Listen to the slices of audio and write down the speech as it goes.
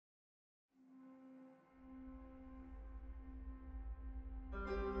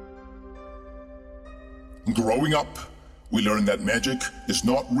Growing up, we learn that magic is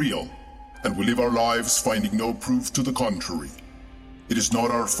not real, and we live our lives finding no proof to the contrary. It is not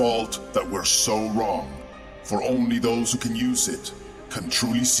our fault that we're so wrong, for only those who can use it can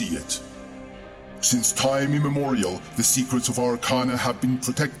truly see it. Since time immemorial, the secrets of Arcana have been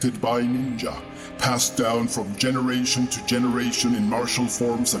protected by ninja, passed down from generation to generation in martial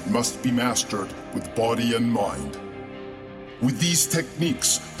forms that must be mastered with body and mind. With these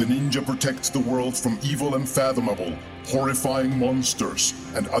techniques, the ninja protects the world from evil unfathomable, horrifying monsters,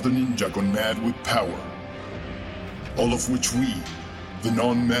 and other ninja gone mad with power. All of which we, the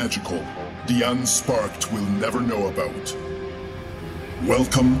non-magical, the unsparked, will never know about.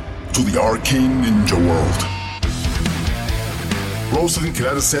 Welcome to the Arcane Ninja World. Rosalind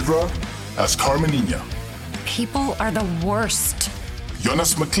Cedra as Carmenina. People are the worst.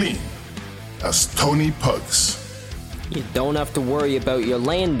 Jonas McLean as Tony Pugs. You don't have to worry about your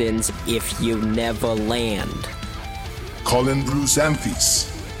landings if you never land. Colin Bruce Anthes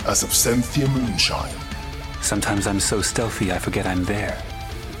as Absenthia Moonshine. Sometimes I'm so stealthy I forget I'm there.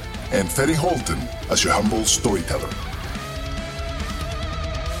 And Ferry Holton as your humble storyteller.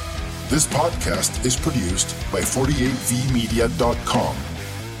 This podcast is produced by 48vmedia.com.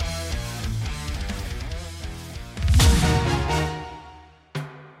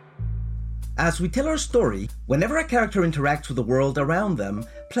 As we tell our story, whenever a character interacts with the world around them,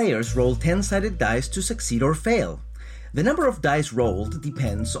 players roll 10-sided dice to succeed or fail. The number of dice rolled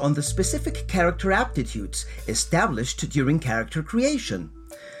depends on the specific character aptitudes established during character creation.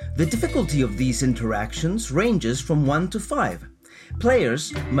 The difficulty of these interactions ranges from 1 to 5.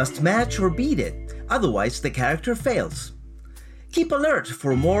 Players must match or beat it, otherwise the character fails. Keep alert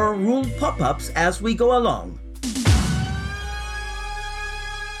for more rule pop-ups as we go along.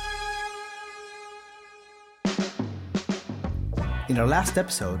 In our last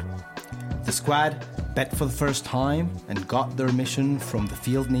episode, the squad bet for the first time and got their mission from the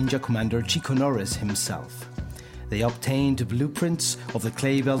field ninja commander Chico Norris himself. They obtained blueprints of the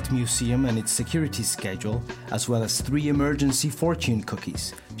Claybelt Museum and its security schedule, as well as 3 emergency fortune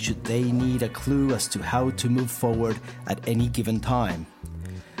cookies, should they need a clue as to how to move forward at any given time.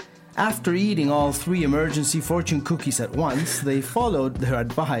 After eating all 3 emergency fortune cookies at once, they followed their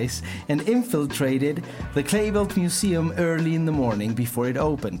advice and infiltrated the Claybelt Museum early in the morning before it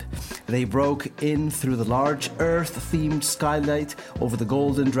opened. They broke in through the large Earth-themed skylight over the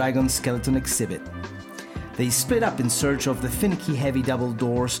Golden Dragon skeleton exhibit. They split up in search of the finicky heavy double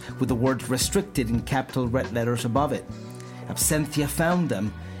doors with the word restricted in capital red letters above it. Absenthia found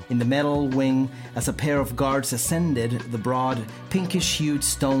them in the metal wing as a pair of guards ascended the broad, pinkish-hued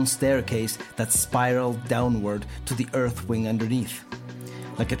stone staircase that spiraled downward to the earth wing underneath.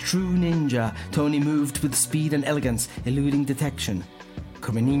 Like a true ninja, Tony moved with speed and elegance, eluding detection.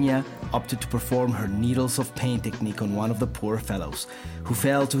 Carmenina opted to perform her needles of pain technique on one of the poor fellows, who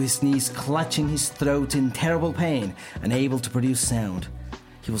fell to his knees clutching his throat in terrible pain, unable to produce sound.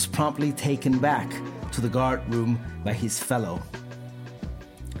 He was promptly taken back to the guard room by his fellow.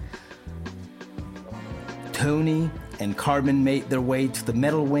 Tony and Carmen made their way to the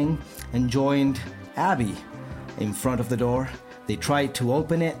metal wing and joined Abby in front of the door. They tried to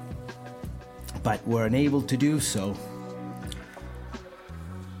open it, but were unable to do so.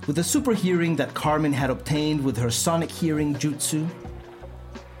 With the super hearing that Carmen had obtained with her sonic hearing jutsu,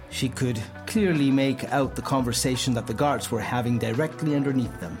 she could clearly make out the conversation that the guards were having directly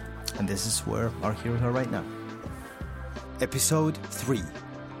underneath them. And this is where our heroes are right now. Episode 3.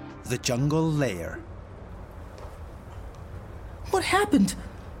 The Jungle Lair. What happened?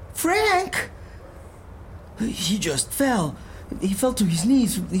 Frank! He just fell. He fell to his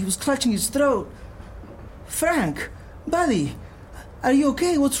knees. He was clutching his throat. Frank, buddy, are you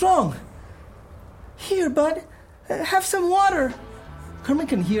okay? What's wrong? Here, bud. Have some water. Carmen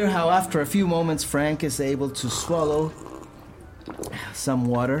can hear how after a few moments Frank is able to swallow some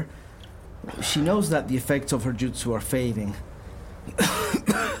water. She knows that the effects of her jutsu are fading.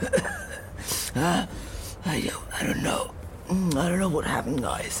 I don't know. I don't know what happened,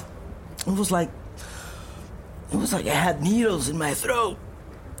 guys. It was like I had needles in my throat.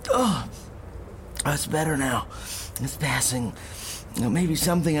 Oh, it's better now. It's passing. Maybe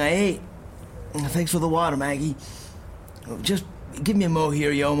something I ate. Thanks for the water, Maggie. Just give me a mo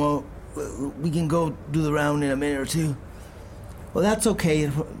here, Yomo. We can go do the round in a minute or two. Well, that's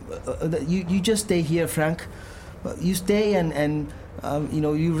okay. You just stay here, Frank. You stay and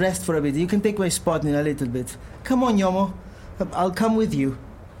you rest for a bit. You can take my spot in a little bit. Come on, Yomo. I'll come with you.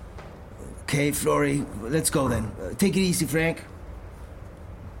 Okay, Flory, let's go then. Take it easy, Frank.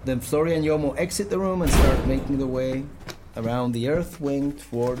 Then Flory and Yomo exit the room and start making their way around the earth wing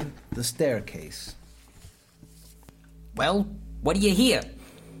toward the staircase. Well, what do you hear?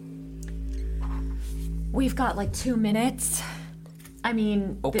 We've got like 2 minutes. I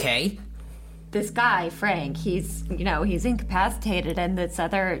mean... Okay. This guy, Frank, he's incapacitated and this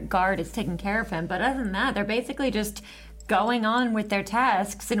other guard is taking care of him. But other than that, they're basically just going on with their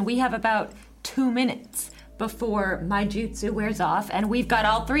tasks, and we have about 2 minutes before my jutsu wears off, and we've got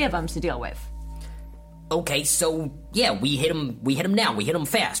all 3 of them to deal with. Okay, so, yeah, we hit them now. We hit them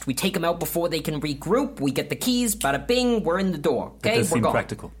fast. We take them out before they can regroup. We get the keys, bada bing, we're in the door. Okay, That does we're seem gone.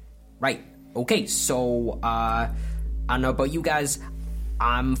 practical. Right. Okay, so, I don't know about you guys.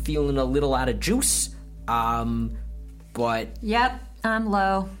 I'm feeling a little out of juice, but... Yep, I'm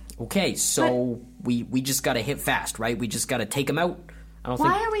low. Okay, so we just gotta hit fast, right? We just gotta take them out.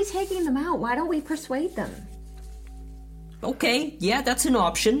 Why are we taking them out? Why don't we persuade them? Okay, yeah, that's an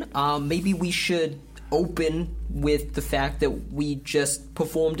option. Maybe we should open with the fact that we just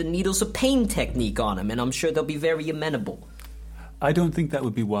performed a needles of pain technique on them, and I'm sure they'll be very amenable. I don't think that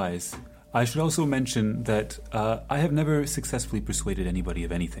would be wise. I should also mention that I have never successfully persuaded anybody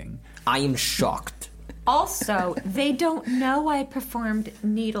of anything. I am shocked. Also, they don't know I performed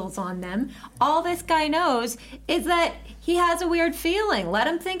needles on them. All this guy knows is that he has a weird feeling. Let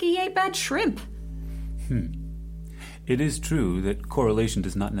him think he ate bad shrimp. It is true that correlation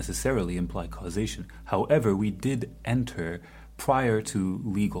does not necessarily imply causation. However, we did enter prior to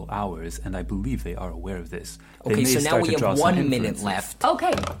legal hours, and I believe they are aware of this. They Okay, may so now start we to draw have some 1 minute inferences. left.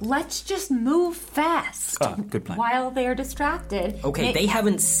 Okay, let's just move fast. Good plan. While they're distracted. Okay, they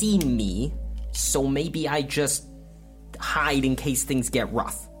haven't seen me, so maybe I just hide in case things get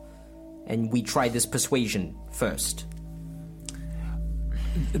rough. And we try this persuasion first.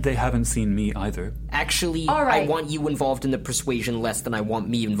 They haven't seen me either. Actually, All right. I want you involved in the persuasion less than I want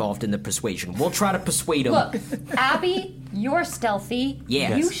me involved in the persuasion. We'll try to persuade them. Look, Abby, you're stealthy.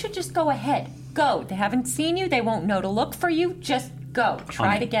 Yeah. You Yes. should just go ahead. Go. They haven't seen you. They won't know to look for you. Just go.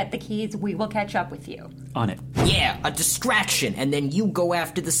 Try to get the keys. We will catch up with you. On it. Yeah, a distraction, and then you go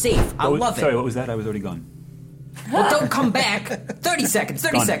after the safe. I love Sorry, it. what was that? I was already gone. Well, don't come back. 30 seconds,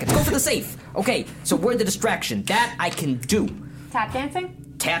 30 Gone. seconds. Go for the safe. Okay, so we're the distraction. That I can do. Tap dancing?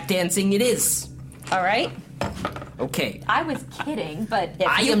 Tap dancing it is. All right. Okay. I was kidding, but if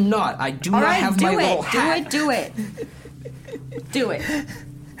I you... am not. I do All not right, have do my it. little hat. Do it. Do it.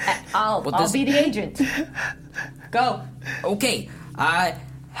 I'll be the agent. Go. Okay.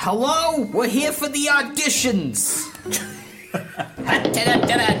 Hello? We're here for the auditions.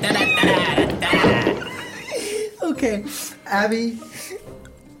 Okay, Abby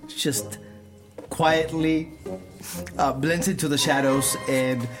just quietly blends into the shadows,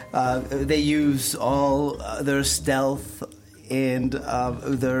 and they use all their stealth and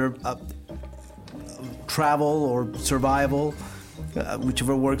their travel or survival,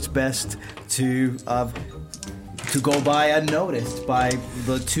 whichever works best, to go by unnoticed by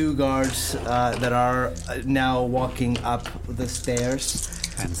the 2 guards that are now walking up the stairs.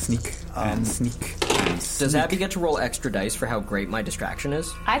 And sneak, and sneak, and sneak. Does Abby get to roll extra dice for how great my distraction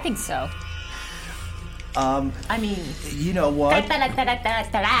is? I think so. I mean... You know what?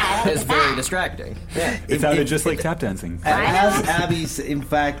 It's very distracting. Yeah. It sounded just like tap dancing. As Abby's, in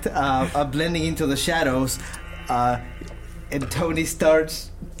fact, blending into the shadows, and Tony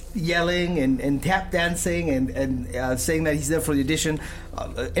starts yelling and tap dancing and saying that he's there for the audition,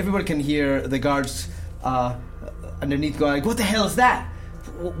 everybody can hear the guards underneath going, "What the hell is that?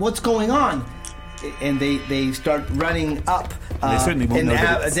 What's going on?" And they start running up. They certainly won't know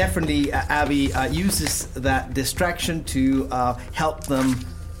that it's- Definitely, Abby uses that distraction to help them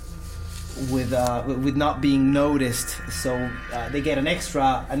with not being noticed. So they get an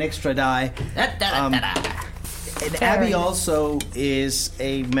extra die. And Abby also is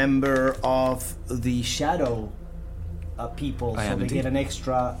a member of the Shadow people, I so am they indeed. get an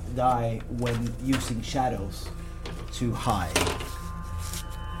extra die when using shadows to hide.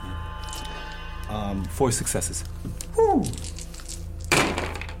 4 successes. Woo.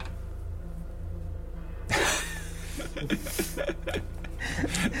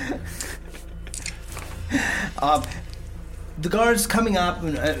 The guards coming up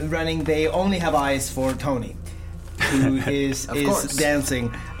and running, they only have eyes for Tony, who is course.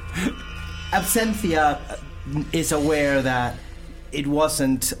 dancing. Absenthia is aware that it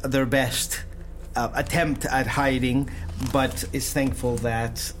wasn't their best attempt at hiding, but is thankful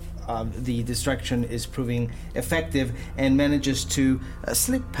that the distraction is proving effective, and manages to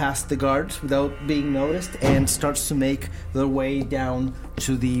slip past the guards without being noticed and starts to make their way down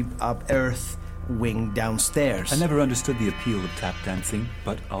to the earth wing downstairs. I never understood the appeal of tap dancing,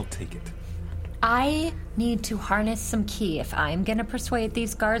 but I'll take it. I need to harness some ki if I'm gonna persuade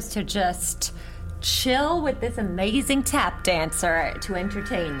these guards to just chill with this amazing tap dancer to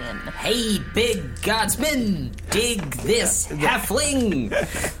entertain him. Hey, big guardsman, dig this halfling.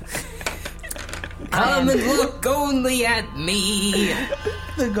 Come and look only at me.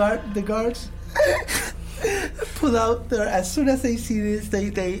 The guards pull out their, as soon as they see this, they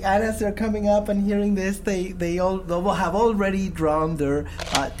and as they're coming up and hearing this, they will have already drawn their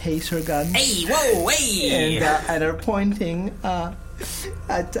taser guns. Hey, whoa, hey! And are pointing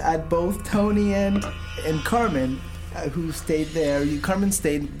at both Tony and Carmen, who stayed there. Carmen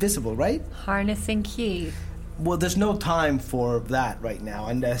stayed visible, right? Harnessing key. Well, there's no time for that right now,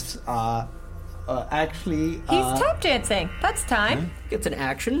 unless actually... He's tap dancing. That's time. It's an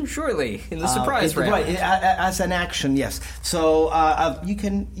action, surely, in the surprise round. Right, as an action, yes. So you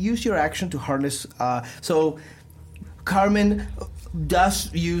can use your action to harness... so Carmen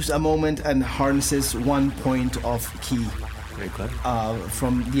does use a moment and harnesses 1 point of key. Very clever.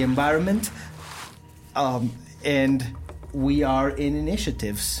 From the environment. And we are in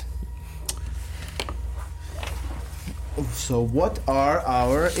initiatives. So what are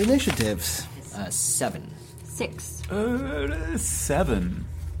our initiatives? 7. 6. 7.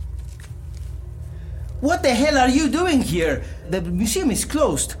 What the hell are you doing here? The museum is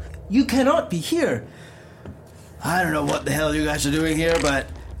closed. You cannot be here. I don't know what the hell you guys are doing here, but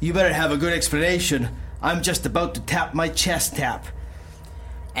you better have a good explanation. I'm just about to tap my chest tap.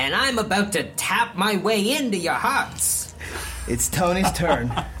 And I'm about to tap my way into your hearts. It's Tony's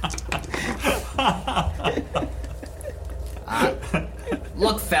turn.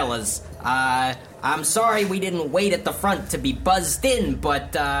 Look, fellas, I'm sorry we didn't wait at the front to be buzzed in,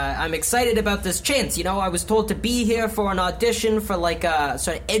 but I'm excited about this chance. You know, I was told to be here for an audition for like a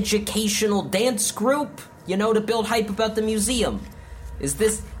sort of educational dance group, you know, to build hype about the museum.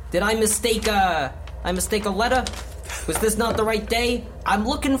 Did I mistake a letter? Was this not the right day? I'm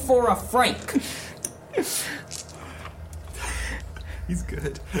looking for a Frank. He's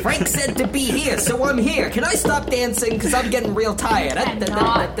good. Frank said to be here, so I'm here. Can I stop dancing? Because I'm getting real tired.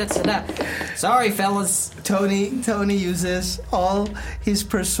 Sorry, fellas. Tony uses all his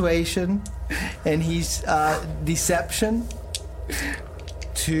persuasion and his deception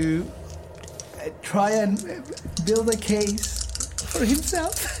to try and build a case for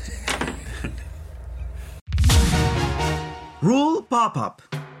himself. Rule pop-up.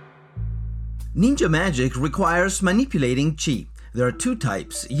 Ninja magic requires manipulating chi. There are 2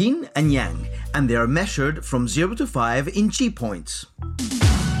 types, yin and yang, and they are measured from 0 to 5 in chi points.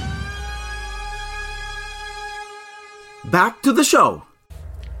 Back to the show.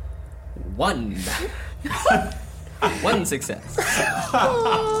 1. 1 success.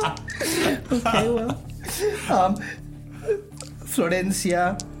 Okay, well,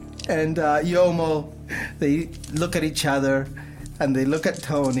 Florencia and Yomo, they look at each other, and they look at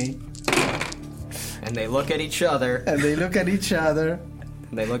Tony. And they look at each other. And they look at each other.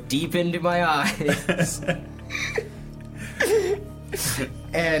 And they look deep into my eyes.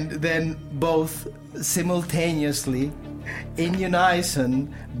 And then both simultaneously, in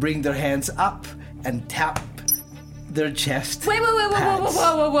unison, bring their hands up and tap their chest.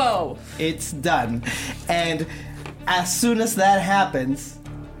 Whoa. It's done. And as soon as that happens,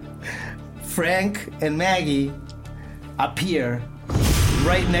 Frank and Maggie appear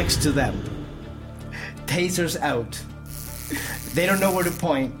right next to them. Tasers out. They don't know where to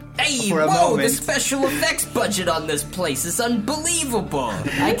point. Hey, for a whoa, moment. the special effects budget on this place is unbelievable.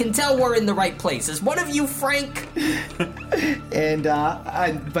 I can tell we're in the right place. Is one of you Frank?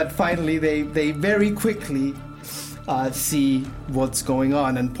 But finally they very quickly see what's going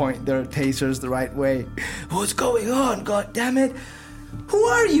on and point their tasers the right way. What's going on? God damn it! Who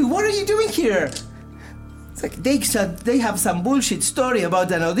are you? What are you doing here? It's like they said they have some bullshit story about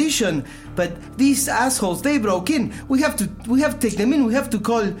an audition, but these assholes, they broke in. We have to take them in. We have to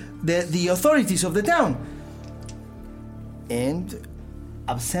call the authorities of the town. And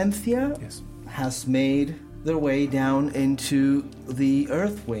Absentia has made their way down into the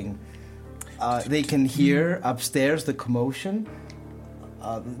Earth Wing. They can hear upstairs the commotion.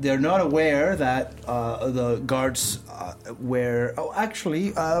 They're not aware that the guards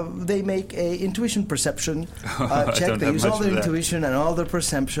they make a intuition perception check. They use all their intuition and all their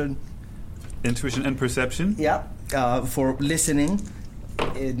perception. Intuition and perception? Yeah, for listening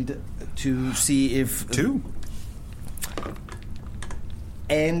and to see if... 2.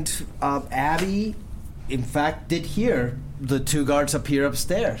 And Abby, in fact, did hear the 2 guards appear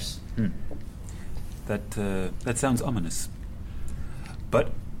upstairs. That sounds ominous.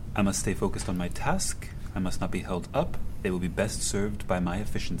 But I must stay focused on my task. I must not be held up. They will be best served by my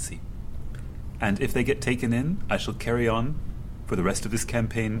efficiency. And if they get taken in, I shall carry on for the rest of this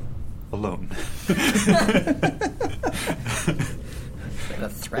campaign alone. Is that a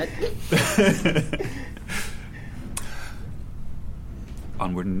threat?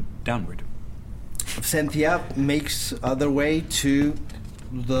 Onward and downward. Cynthia makes their way to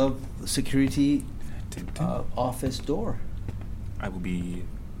the security office door. I will be...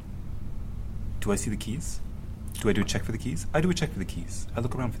 Do I see the keys? Do I do a check for the keys? I do a check for the keys. I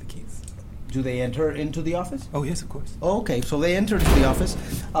look around for the keys. Do they enter into the office? Oh, yes, of course. Okay, so they enter into the office,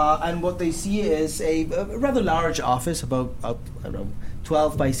 and what they see is a rather large office, about I don't know,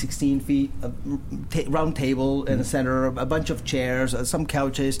 12 by 16 feet, a round table in the center, a bunch of chairs, some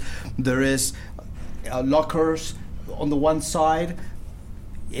couches. There is lockers on the one side,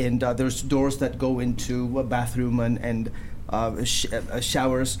 and there's doors that go into a bathroom and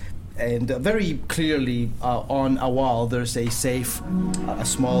showers. And very clearly on a wall, there's a safe, a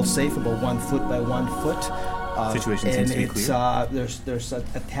small safe, about 1 foot by 1 foot. Situation seems to be clear. There's a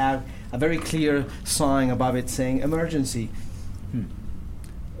tag, a very clear sign above it saying emergency.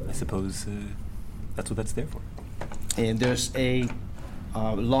 I suppose that's what that's there for. And there's a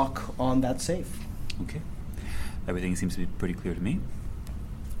lock on that safe. Okay. Everything seems to be pretty clear to me.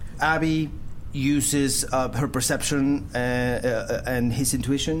 Abby uses her perception and his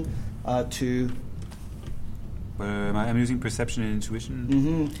intuition to... I'm using perception and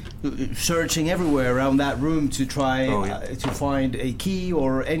intuition? searching everywhere around that room to try to find a key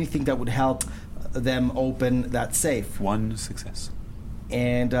or anything that would help them open that safe. 1 success.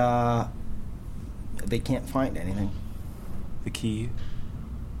 And they can't find anything. The key,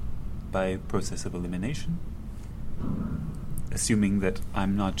 by process of elimination, assuming that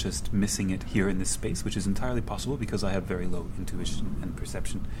I'm not just missing it here in this space, which is entirely possible because I have very low intuition and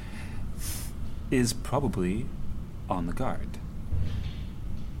perception, is probably on the guard.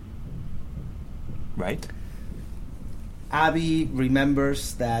 Right? Abby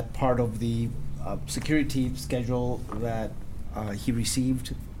remembers that part of the security schedule that he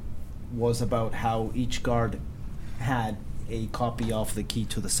received was about how each guard had a copy of the key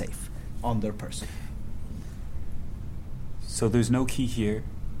to the safe on their person. So there's no key here.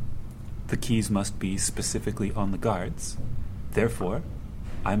 The keys must be specifically on the guards. Therefore,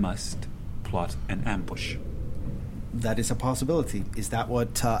 I must plot an ambush. That is a possibility. Is that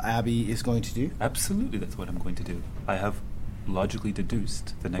what Abby is going to do? Absolutely, that's what I'm going to do. I have logically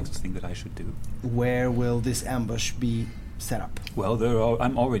deduced the next thing that I should do. Where will this ambush be set up? Well,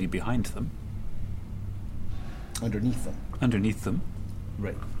 I'm already behind them. Underneath them? Underneath them.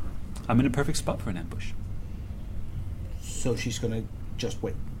 Right. I'm in a perfect spot for an ambush. So she's going to just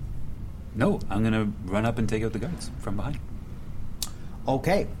wait? No, I'm going to run up and take out the guards from behind.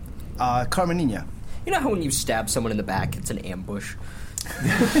 Okay. Carmenina. You know how when you stab someone in the back, it's an ambush?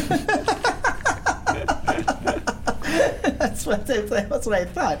 That's what I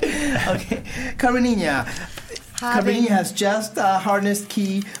thought. Okay. Carmenina. Carmenina has just harnessed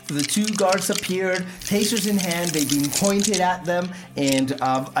key. The 2 guards appeared, tasers in hand. They've been pointed at them, and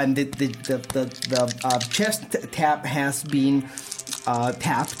the chest tap has been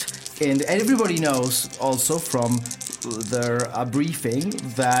tapped. And everybody knows also from their briefing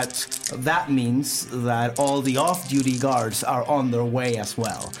that means that all the off-duty guards are on their way as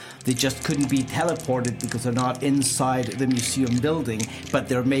well. They just couldn't be teleported because they're not inside the museum building, but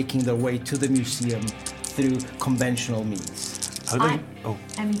they're making their way to the museum through conventional means.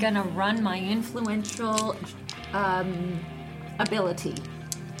 I'm gonna run my influential ability.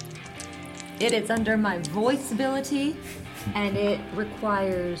 It is under my voice ability, and it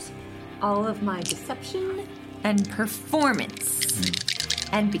requires all of my deception and performance.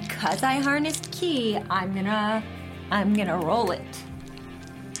 And because I harnessed key, I'm gonna roll it.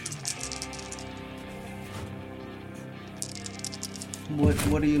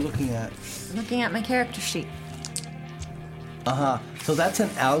 What are you looking at? Looking at my character sheet. So that's an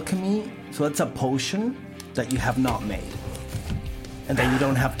alchemy. So that's a potion that you have not made, and that you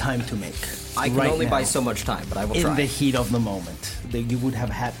don't have time to make. I can only buy so much time, but I will try. In the heat of the moment, you would have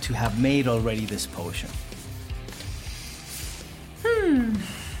had to have made already this potion.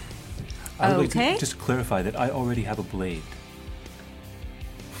 I would Okay. like to just clarify that I already have a blade.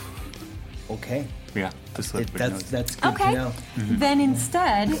 Okay. Yeah, just let everybody know. That's good Okay. to know. Then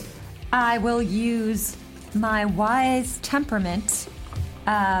instead, I will use my wise temperament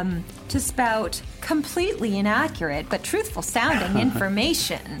to spout completely inaccurate but truthful sounding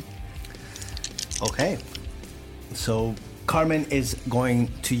information. Okay. So Carmen is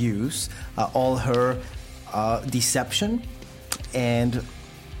going to use all her deception and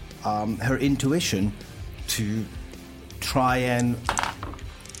her intuition to try and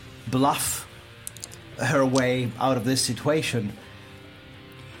bluff her way out of this situation.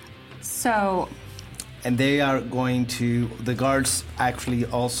 So, And the guards actually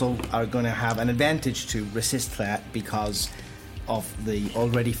also are going to have an advantage to resist that because of the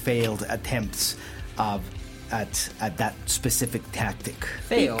already failed attempts at that specific tactic.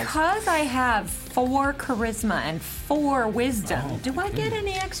 Failed. because I have 4 charisma and 4 wisdom, do I get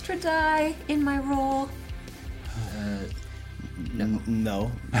any extra die in my roll?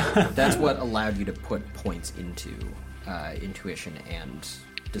 No. That's what allowed you to put points into intuition and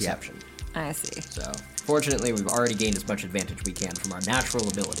deception. I see. So, fortunately, we've already gained as much advantage we can from our natural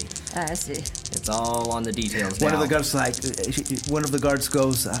ability. I see. It's all on the details now. One of the guards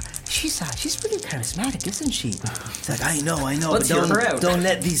goes, she's really charismatic, isn't she? It's like, I know, Let's but hear her out. don't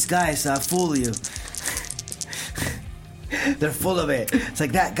let these guys fool you. They're full of it. It's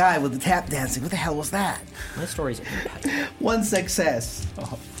like that guy with the tap dancing. What the hell was that? My story's impact. 1 success.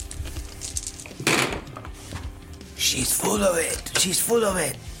 She's full of it. She's full of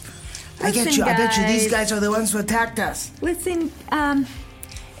it. I get you. I bet you these guys are the ones who attacked us. Listen,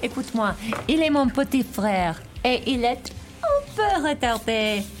 écoute-moi. Il est mon petit frère et il est un peu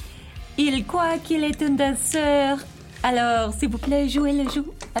retardé. Il croit qu'il est un danseur. Alors, s'il vous plaît, jouez le jeu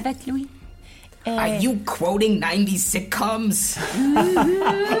avec lui. Are you quoting 90s sitcoms?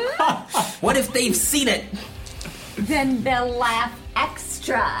 What if they've seen it? Then they'll laugh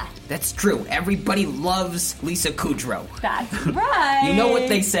extra. That's true. Everybody loves Lisa Kudrow. That's right. You know what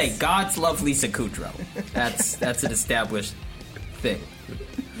they say, gods love Lisa Kudrow. That's an established thing.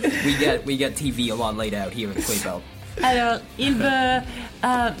 We get TV a lot laid out here in Cleveland. Alors, il veut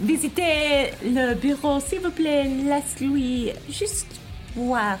visiter le bureau. S'il vous plaît, laisse-lui juste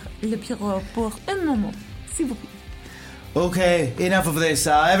voir le bureau pour un moment. S'il vous plaît. Okay, enough of this.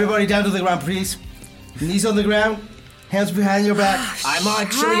 Everybody down to the ground, please. Knees on the ground, hands behind your back. I'm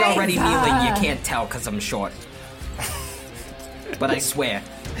actually already kneeling. You can't tell because I'm short. But I swear.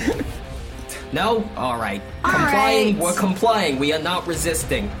 No? Alright. Complying, right. we're complying. We are not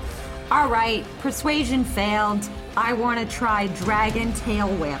resisting. All right, persuasion failed. I want to try Dragon Tail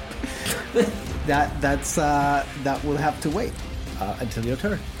Whip. That will have to wait until your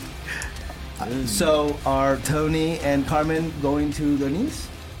turn. So are Tony and Carmen going to their knees?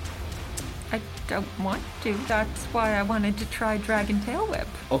 I don't want to. That's why I wanted to try Dragon Tail Whip.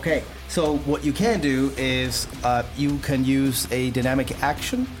 Okay, so what you can do is you can use a dynamic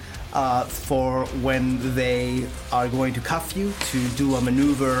action for when they are going to cuff you to do a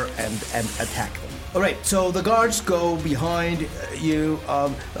maneuver and attack them. All right, so the guards go behind you.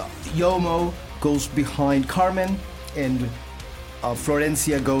 Yomo goes behind Carmen, and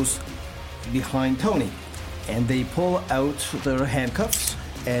Florencia goes behind Tony. And they pull out their handcuffs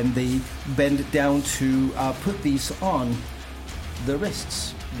and they bend down to put these on the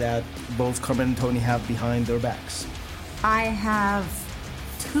wrists that both Carmen and Tony have behind their backs. I have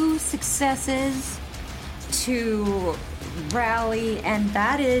 2 successes to rally, and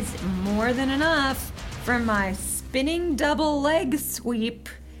that is more than enough for my spinning double leg sweep,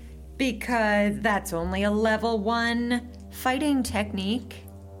 because that's only a level 1 fighting technique.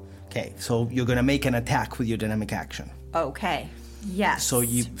 Okay, so you're gonna make an attack with your dynamic action. Okay, yes. So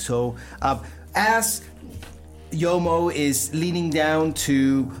as Yomo is leaning down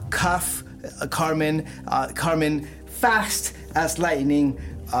to cuff Carmen, Carmen, fast as lightning,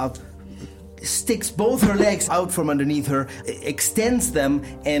 sticks both her legs out from underneath her, extends them,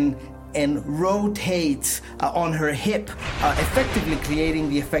 and rotates on her hip, effectively creating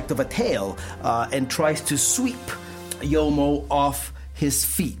the effect of a tail, and tries to sweep Yomo off his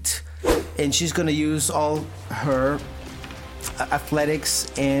feet. And she's going to use all her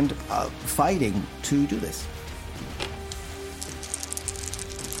athletics and fighting to do this.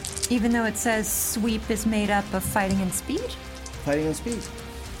 Even though it says sweep is made up of fighting and speed? Fighting and speed.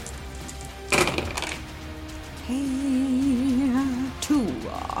 Hey, 2.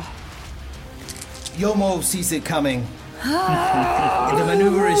 Yomo sees it coming. The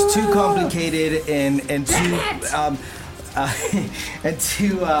maneuver is too complicated and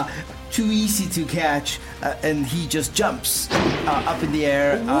too easy to catch, and he just jumps up in the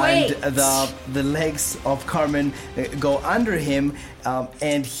air. Wait. And the legs of Carmen go under him,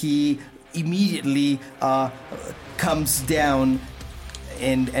 and he immediately comes down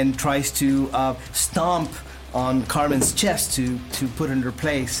and tries to stomp on Carmen's chest to put her in her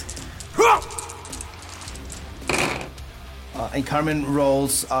place. And Carmen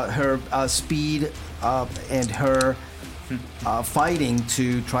rolls her speed and her fighting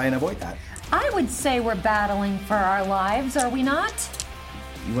to try and avoid that. I would say we're battling for our lives, are we not?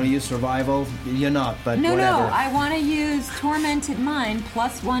 You want to use survival? You're not, but No, whatever. I want to use Tormented Mind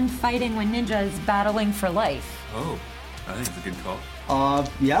 +1 fighting when Ninja is battling for life. Oh, I think it's a good call.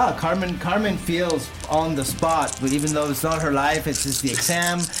 Yeah, Carmen feels on the spot, but even though it's not her life, it's just the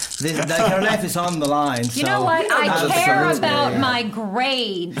exam. Her life is on the line. You know what? I care about my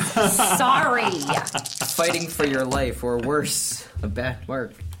grades. Sorry. Fighting for your life, or worse, a bad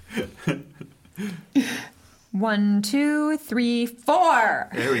mark. 1, 2, 3, 4.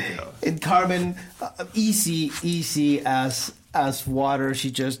 There we go. And Carmen, easy as water. She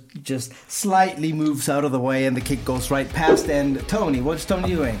just slightly moves out of the way, and the kick goes right past. And Tony, what's Tony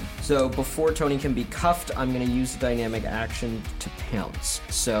doing? So before Tony can be cuffed, I'm going to use the dynamic action to pounce.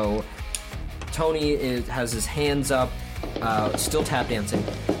 So Tony has his hands up, still tap dancing.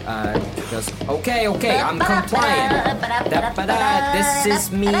 Goes, okay, I'm compliant.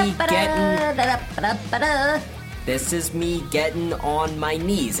 This is me getting on my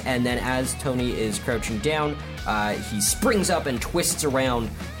knees. And then as Tony is crouching down, he springs up and twists around,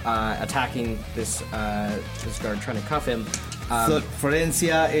 attacking this guard trying to cuff him. So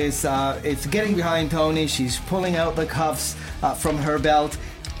Florencia is getting behind Tony. She's pulling out the cuffs from her belt.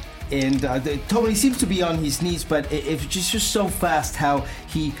 And Tony seems to be on his knees, but it's just so fast how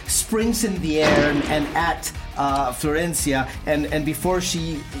he springs in the air and at Florencia, and before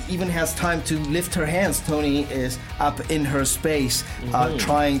she even has time to lift her hands, Tony is up in her space,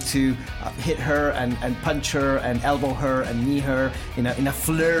 trying to hit her and punch her and elbow her and knee her in a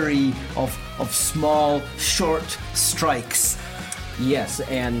flurry of small, short strikes. Yes,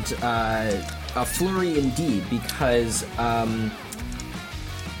 and a flurry indeed, because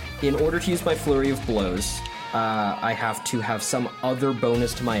in order to use my flurry of blows, I have to have some other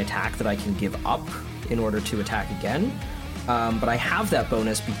bonus to my attack that I can give up in order to attack again. But I have that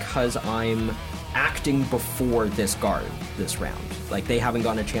bonus because I'm acting before this guard this round. Like, they haven't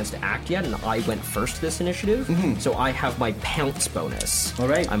gotten a chance to act yet, and I went first this initiative, so I have my pounce bonus. All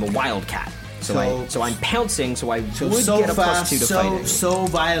right. I'm a wildcat. So I'm pouncing, so I would so get a fast, +2 to fighting. So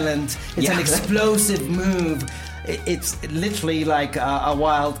violent. It's an explosive move. It's literally like a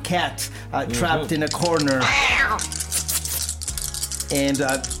wild cat trapped in a corner. And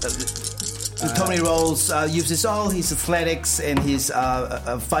Tony rolls, uses all his athletics and his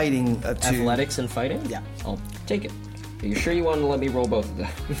fighting to... Athletics and fighting? Yeah. I'll take it. Are you sure you want to let me roll both of them?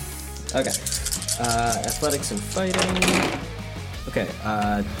 Okay. Athletics and fighting. Okay,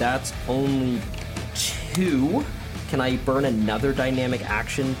 that's only 2. Can I burn another dynamic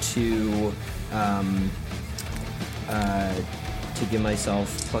action to give myself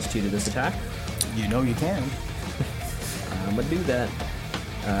 +2 to this attack? You know you can. I'm gonna do that.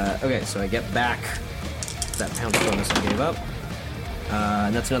 Okay, so I get back that pounce bonus I gave up.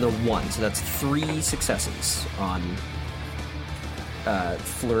 And that's another 1, so that's 3 successes on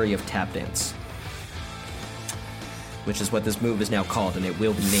Flurry of Tap Dance. Which is what this move is now called, and it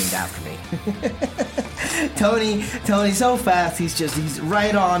will be named after me. Tony, so fast, he's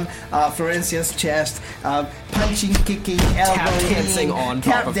right on Florencia's chest, punching, kicking, elbowing,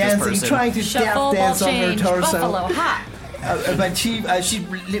 tap dancing, trying to tap dance on her torso. Buffalo hop. But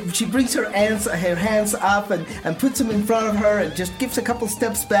she brings her hands up and puts them in front of her and just gives a couple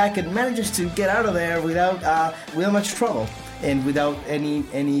steps back and manages to get out of there without much trouble and without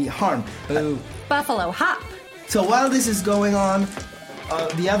any harm. Buffalo hop. So while this is going on,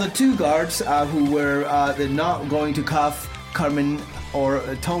 the other 2 guards who were not going to cuff Carmen or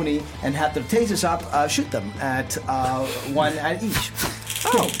Tony and have their tasers up, shoot them at 1 at each.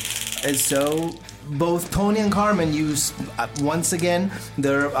 Oh. And so both Tony and Carmen use, once again,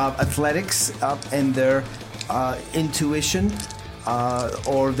 their athletics and their intuition,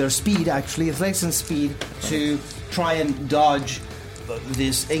 or their speed, actually, athletics and speed, to try and dodge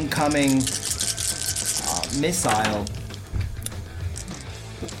this incoming missile.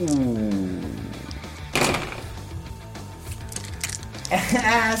 Ooh.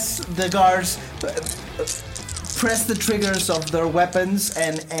 As the guards press the triggers of their weapons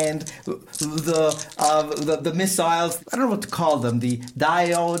and the missiles, I don't know what to call them, the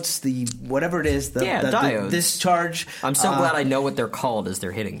diodes, the whatever it is, diodes. The discharge. I'm so glad I know what they're called as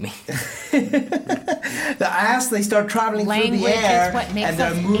they're hitting me. As they start traveling through the air and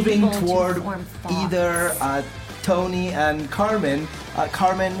they're moving toward either Tony and Carmen,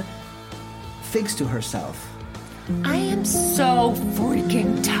 Carmen thinks to herself, I am so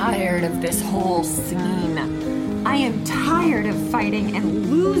freaking tired of this whole scene. I am tired of fighting and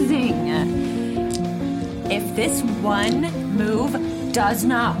losing. If this one move does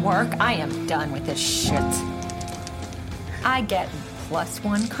not work, I am done with this shit. I get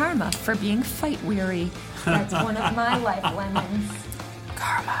 +1 karma for being fight weary. That's one of my life lemons.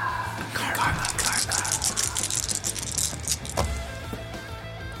 Karma.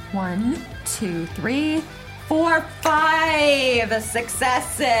 1, 2, 3, 4, 5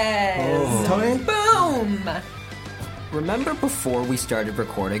 successes. Tony? Boom. Remember before we started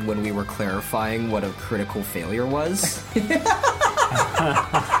recording when we were clarifying what a critical failure was?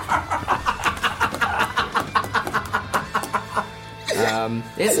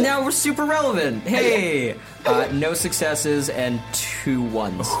 It's now super relevant. Hey, no successes and 2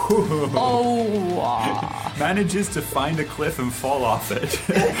 1s. Oh. Manages to find a cliff and fall off it.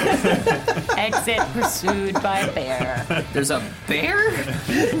 Exit pursued by bear. There's a bear?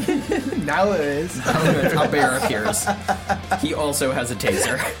 Now there is. A bear appears. He also has a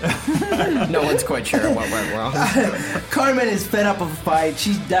taser. No one's quite sure what went wrong. Carmen is fed up of the fight.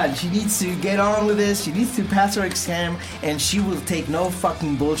 She's done. She needs to get on with this. She needs to pass her exam, and she will take no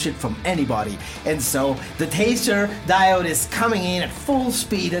fucking bullshit from anybody. And so the taser diode is coming in at full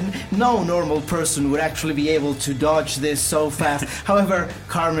speed, and no normal person would actually be able to dodge this so fast. However,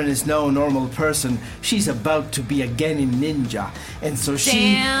 Carmen is no normal person. She's about to be a Genin ninja, and so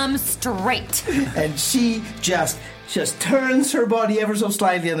Damn straight. and she just turns her body ever so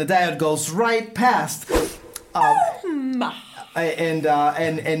slightly, and the diode goes right past, and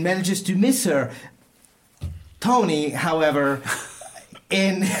manages to miss her. Tony, however,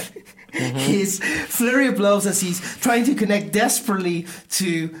 in his flurry of blows as he's trying to connect desperately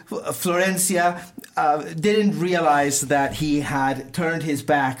to Florencia, didn't realize that he had turned his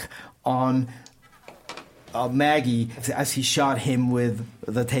back on Maggie as he shot him with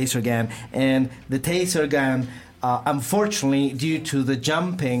the taser gun. And the taser gun, unfortunately, due to the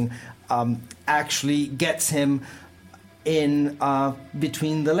jumping, actually gets him in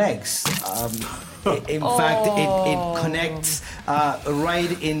between the legs. In fact, it connects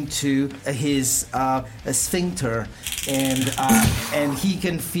right into his sphincter, and he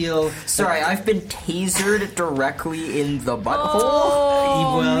can feel. Sorry, I've been tasered directly in the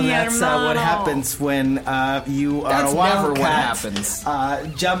butthole. Well, that's what happens when you are That's a never what wildcat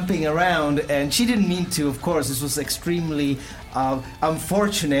happens. Jumping around. And she didn't mean to, of course. This was extremely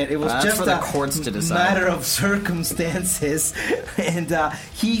unfortunate. It was That's just for the a courts to decide. matter of circumstances. And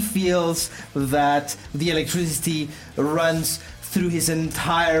he feels that the electricity runs through his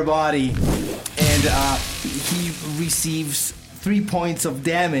entire body. And he receives 3 points of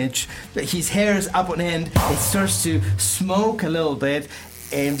damage. His hair is up on end. It starts to smoke a little bit,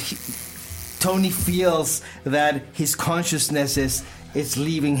 and Tony feels that his consciousness is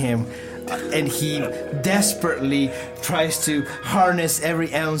leaving him, and he desperately tries to harness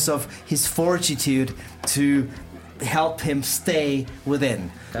every ounce of his fortitude to help him stay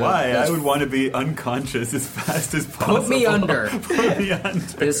within. Why? I would want to be unconscious as fast as possible. Put me under. Put me under.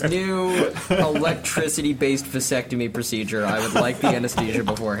 This new electricity-based vasectomy procedure, I would like the anesthesia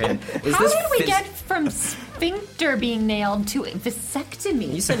beforehand. How did we get from sphincter being nailed to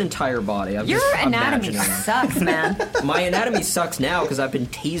vasectomy? You said entire body. I'm Your just anatomy imagining. sucks, man. My anatomy sucks now because I've been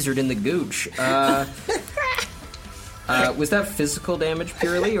tasered in the gooch. Was that physical damage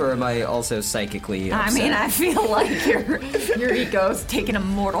purely, or am I also psychically upset? I mean, I feel like your ego's taking a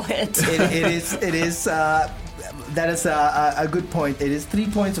mortal hit. It is. That is a good point. It is 3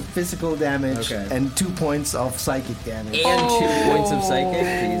 points of physical damage and 2 points of psychic damage. And 2 points of psychic.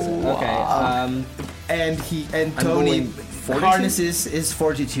 Jesus. Okay. And Tony harnesses his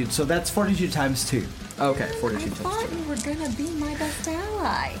fortitude, so that's fortitude times 2. Okay, fortitude I times thought you were gonna be my best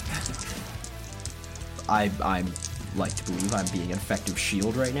ally. 2. I'm like to believe I'm being an effective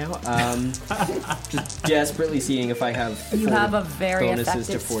shield right now. Just desperately seeing if I have. You have a very bonuses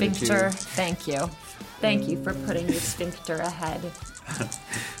to effective fortitude. sphincter. Thank you. Thank you for putting your sphincter ahead.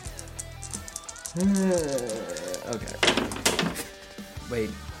 Okay.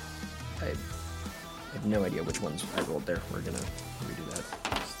 Wait. I have no idea which ones I rolled there. We're gonna redo that.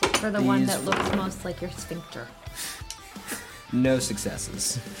 For the one that looks most like your sphincter. No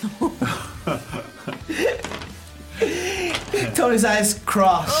successes. Tony's eyes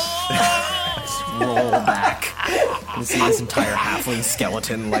cross. Roll back. You see this entire halfling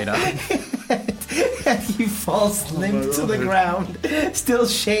skeleton light up. And he falls limp to the ground, still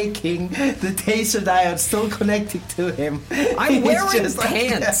shaking, the taser diode still connected to him. I'm He's wearing just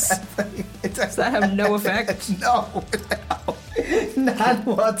pants. Does that have no effect? No, none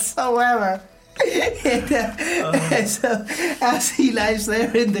whatsoever. And so, as he lies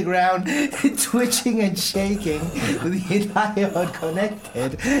there in the ground, twitching and shaking, with the diode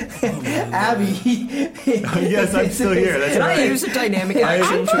connected, Abby. Yes, I'm still here. That's Can I right. use a dynamic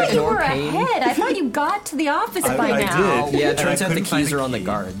action I to thought you ignore were pain? ahead. I thought you got to the office by I now. did. Yeah, it And I turns out the couldn't find keys are on the key.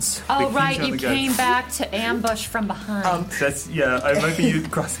 guards. Oh, keys right. on You the guards. came back to ambush from behind. That's I might be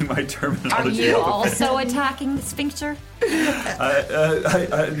crossing my terminology. Are you a little bit. also attacking the sphincter?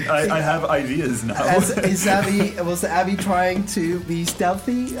 I have ideas now. Was Abby trying to be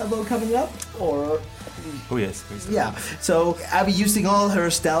stealthy about coming up, or? Oh yes, very stealthy. Yeah. So Abby using all her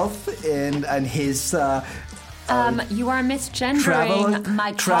stealth and his. You are misgendering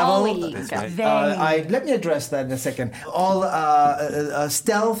my colleague. That's right. Let me address that in a second. All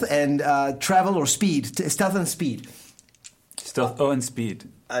stealth and travel or speed. Stealth and speed. Stealth. Oh, and speed.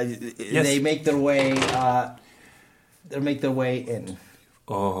 Yes. They make their way. They make their way in.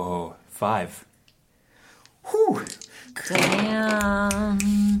 Oh, 5. Whew.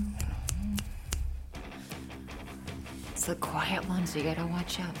 Damn. It's the quiet ones you gotta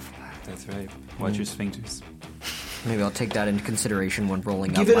watch out for. That's right. Watch your sphincters. Maybe I'll take that into consideration when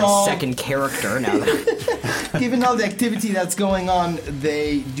rolling up Given my all- second character. Now that Given all the activity that's going on,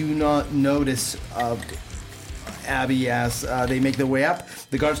 they do not notice Abby as they make their way up.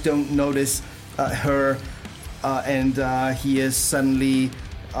 The guards don't notice her, and he is suddenly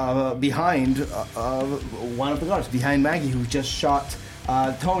behind one of the guards, behind Maggie, who just shot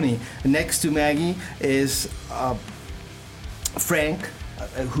Tony. Next to Maggie is Frank,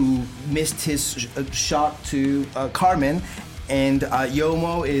 who missed his shot to Carmen, and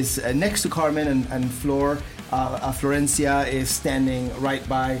Yomo is next to Carmen, and Florencia is standing right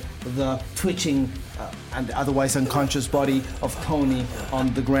by the twitching and otherwise unconscious body of Tony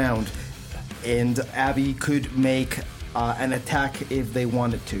on the ground. And Abby could make an attack if they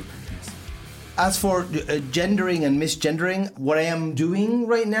wanted to. As for gendering and misgendering, what I am doing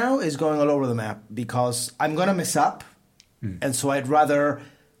right now is going all over the map because I'm going to mess up. And so I'd rather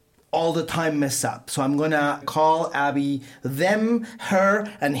all the time mess up. So I'm going to call Abby them, her,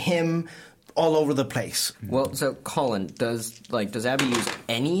 and him all over the place. well, so Colin, does Abby use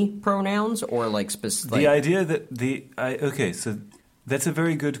any pronouns or like specific? The idea that okay, so that's a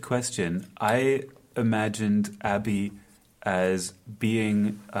very good question. I imagined Abby as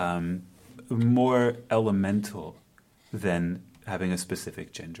being more elemental than having a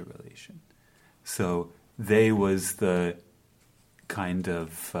specific gender relation. So they was the kind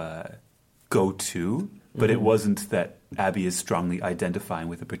of go-to, but it wasn't that Abby is strongly identifying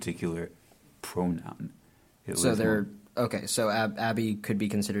with a particular pronoun. So they're okay. So Abby could be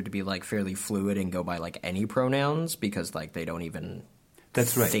considered to be like fairly fluid and go by like any pronouns because like they don't even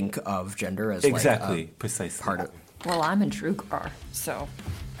That's right. think of gender as Exactly, like precisely. part of. Well, I'm a Drugar, so.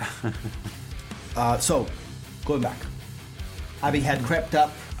 So, going back. Abby had crept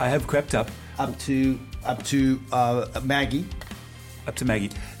up I have crept up to Maggie. to Maggie.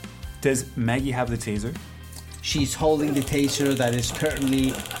 Does Maggie have the taser? She's holding the taser that is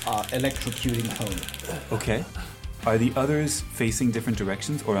currently electrocuting Tony. Okay. Are the others facing different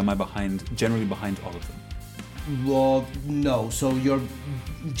directions, or am I generally behind all of them? Well, no. So you're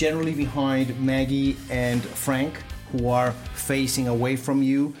generally behind Maggie and Frank, who are facing away from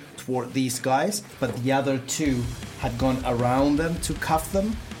you toward these guys, but the other two had gone around them to cuff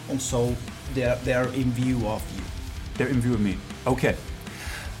them, and so they're in view of you. They're in view of me. Okay.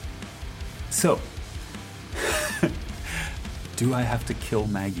 So, do I have to kill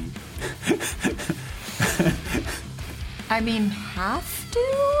Maggie? I mean, have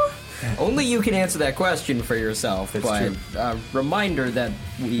to? Only you can answer that question for yourself. That's but true. Reminder that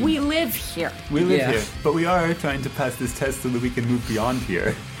We live here. We live Yeah. here, but we are trying to pass this test so that we can move beyond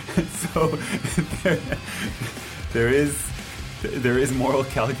here. So, there is moral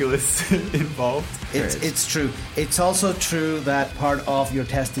calculus involved. It's true. It's also true that part of your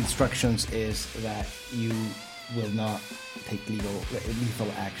test instructions is that you will not take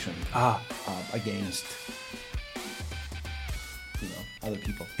lethal action against other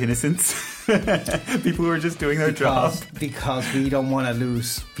people. Innocents, people who are just doing their job. Because we don't want to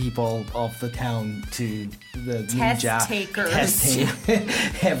lose people of the town to the Test ninja takers. testing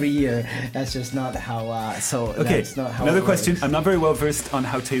every year. That's just not how. Okay, that's not how. another it question. works. I'm not very well versed on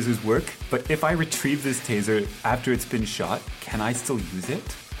how tasers work, but if I retrieve this taser after it's been shot, can I still use it?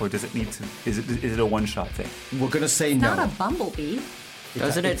 Or does it need to... Is it a one-shot thing? We're gonna say no. Not a bumblebee.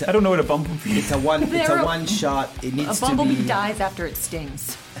 doesn't it? I don't know what a bumblebee It's a one. It's They're a a- one shot. It A needs to bumblebee be. dies after it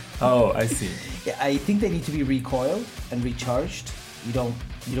stings. Oh, I see. Yeah, I think they need to be recoiled and recharged. You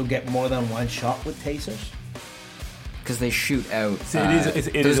don't get more than one shot with tasers. Because they shoot out. So it is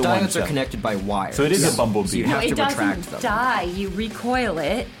those a diodes one-shot. are connected by wires. So it is a So bumblebee. you No, have it to retract doesn't them. die. You recoil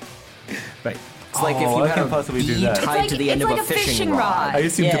it. Right. It's like if Oh, you I had can a possibly do bee that. tied to the end It's of like a fishing rod. I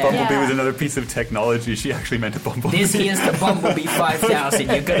assumed a Yeah. bumblebee Yeah. was another piece of technology. She actually meant a bumblebee. This here's the Bumblebee 5000.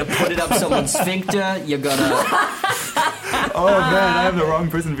 You're gonna put it up someone's sphincter. You're gonna. Oh man, I am the wrong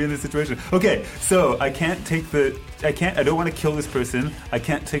person to be in this situation. Okay, so I don't want to kill this person. I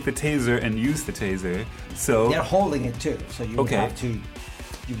can't take the taser and use the taser. So They're holding it too, so you would Okay. have to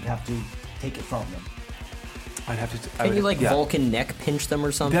take it from them. I'd have to. Can you Vulcan neck pinch them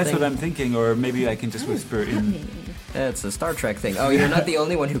or something? That's what I'm thinking, or maybe I can just whisper in. It's a Star Trek thing. Oh, you're not the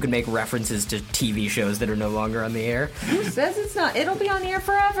only one who can make references to TV shows that are no longer on the air. Who says it's not? It'll be on the air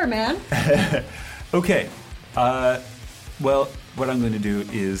forever, man. Okay. Well, what I'm going to do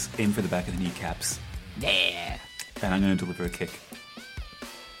is aim for the back of the kneecaps. Yeah. And I'm going to deliver a kick.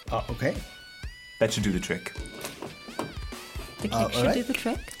 Okay. That should do the trick. The kick should alright. do the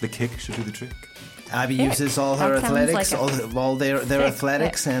trick. The kick should do the trick. Abby Kick. uses all her That sounds athletics, like all their kick.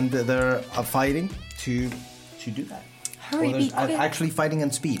 athletics and their fighting to do that. Hurry, Well, there's be quick. actually fighting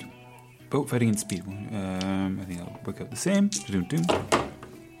and speed. Boat fighting and speed. I think I'll work out the same. Doom.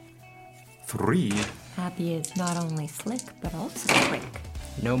 3. Abby is not only slick, but also quick.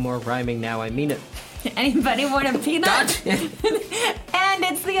 No more rhyming now, I mean it. Anybody want a peanut? And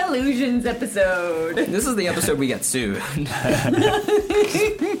it's the Illusions episode. This is the episode we get sued.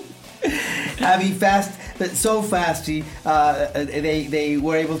 Abby so fast. They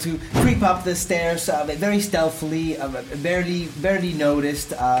were able to creep up the stairs very stealthily, barely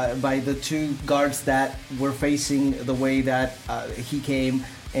noticed by the two guards that were facing the way that he came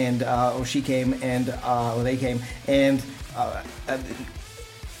and or she came and or they came, and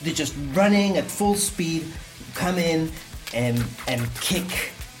they're just running at full speed, come in and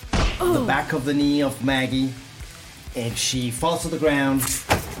kick the back of the knee of Maggie, and she falls to the ground,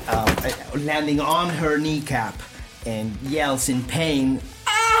 landing on her kneecap, and yells in pain,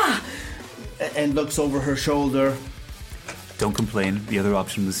 "Ah!" and looks over her shoulder. Don't complain. The other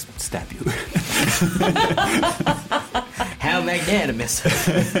option was stab you. How magnanimous.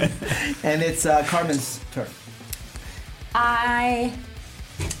 And it's Carmen's turn. I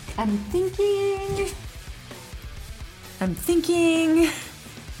am thinking.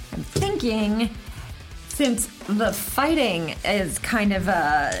 Since the fighting is kind of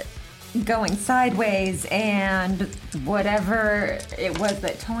going sideways, and whatever it was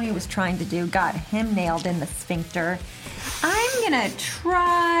that Tony was trying to do got him nailed in the sphincter, I'm gonna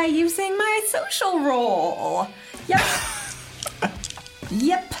try using my social role.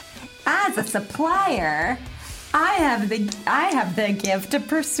 Yep. As a supplier, I have the gift of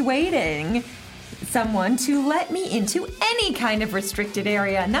persuading someone to let me into any kind of restricted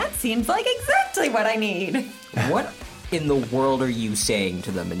area, and that seems like exactly what I need. What in the world are you saying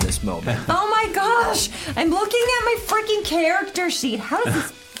to them in this moment? Oh my gosh! I'm looking at my freaking character sheet. How does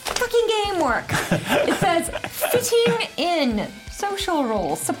this fucking game work? It says fitting in, social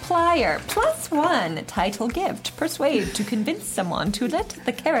role, supplier, +1, title gift, persuade to convince someone to let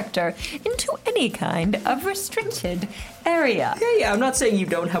the character into any kind of restricted area. Yeah, I'm not saying you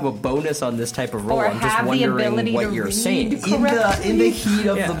don't have a bonus on this type of role. Or I'm just have the wondering ability what to you're read saying. In the heat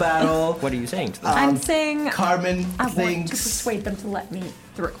of the battle, What are you saying to them? I'm saying Carmen I want to thinks. persuade them to let me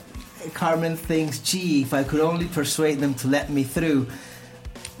through. Carmen thinks, gee, if I could only persuade them to let me through.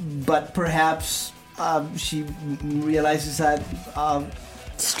 But perhaps she realizes that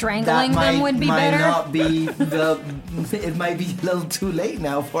Strangling that them would be might better. not be it might be a little too late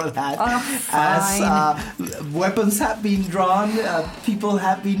now for that. As weapons have been drawn, people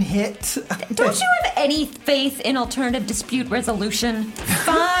have been hit. Don't you have any faith in alternative dispute resolution?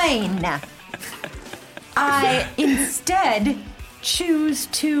 Fine. I instead choose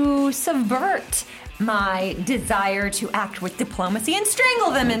to subvert my desire to act with diplomacy and strangle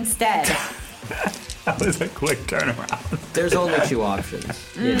them instead. That was a quick turnaround. There's only two options.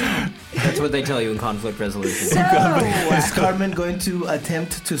 You know. That's what they tell you in conflict resolution. So, Is Carmen going to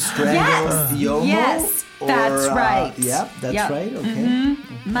attempt to strangle yes, Yomo? yes, that's right. Yep, that's Yep. right. Okay.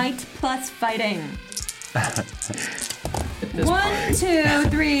 might plus fighting. At this 1, 2,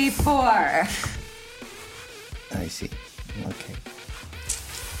 3, 4. I see. Okay.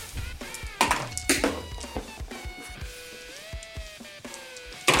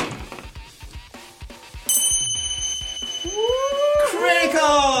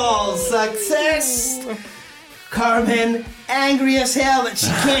 Critical success! Carmen, angry as hell that she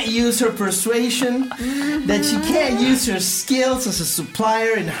can't use her persuasion, that she can't use her skills as a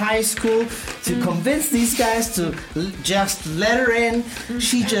supplier in high school to convince these guys to just let her in.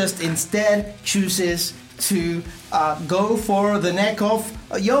 She just instead chooses to go for the neck of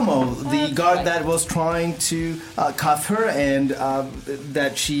Yomo, the guard that was trying to cuff her, and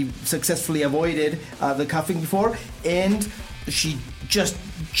that she successfully avoided the cuffing before, and she just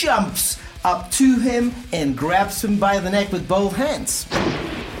jumps up to him and grabs him by the neck with both hands.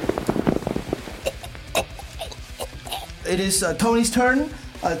 it is Tony's turn.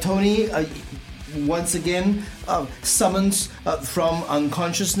 Tony once again summons from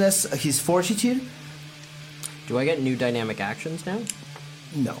unconsciousness his fortitude. Do I get new dynamic actions now?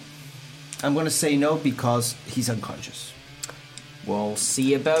 No. I'm going to say no because he's unconscious. We'll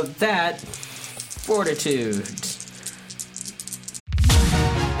see about that. Fortitude.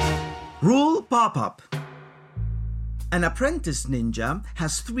 Rule pop-up. An apprentice ninja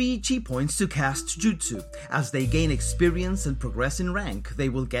has 3 chi points to cast jutsu. As they gain experience and progress in rank, they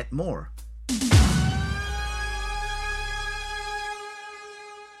will get more.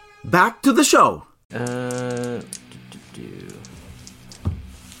 Back to the show.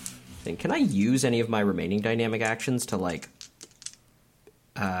 Can I use any of my remaining dynamic actions to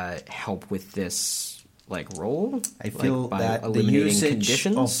help with this roll? I feel by that the eliminating usage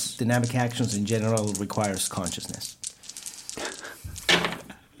conditions? of dynamic actions in general requires consciousness.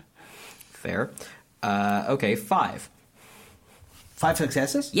 Fair. Okay, 5. 5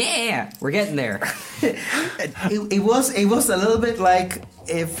 successes? Yeah, we're getting there. It was a little bit like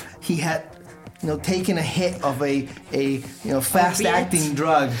if he had taken a hit of a fast acting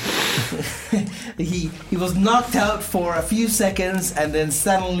drug. he was knocked out for a few seconds and then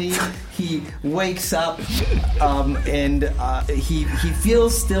suddenly he wakes up and he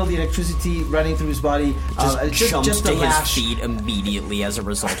feels still the electricity running through his body. Jumps to his feet immediately as a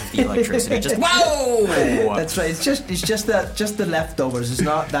result of the electricity. Just whoa! That's right. It's just the leftovers. It's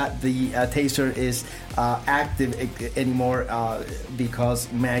not that the taser is active anymore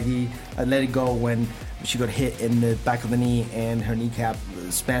because Maggie let it go when she got hit in the back of the knee and her kneecap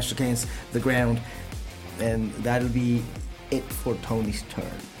smashed against the ground. And that'll be it for Tony's turn.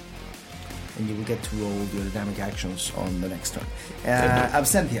 And you will get to roll your dynamic actions on the next turn.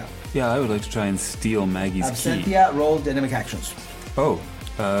 Absentia. Yeah, I would like to try and steal Maggie's key. Absentia, roll dynamic actions. Oh,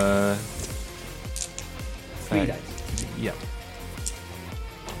 3 dice. Yeah.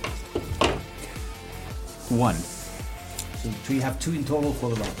 1. So you have 2 in total for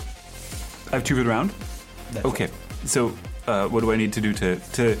the round. I have 2 for the round? That's okay. So, what do I need to do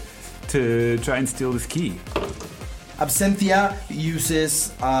to try and steal this key? Absentia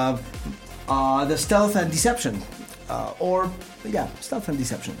uses the stealth and deception. Stealth and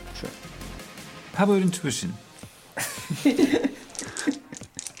deception, sure. How about intuition?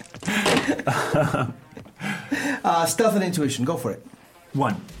 Stealth and intuition, go for it.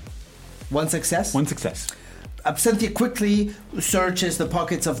 1. 1 success? 1 success. Absentia quickly searches the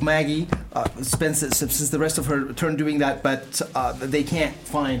pockets of Maggie, spends the rest of her turn doing that, but they can't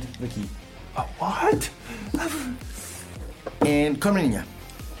find the key. What? And Carmenina.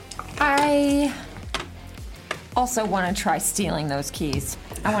 I also want to try stealing those keys.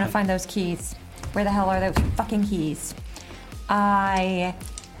 I want to find those keys. Where the hell are those fucking keys? I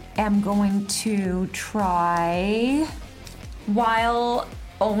am going to try while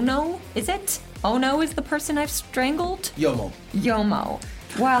Ono, is it? Ono is the person I've strangled? Yomo.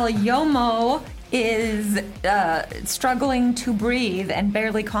 While Yomo is struggling to breathe and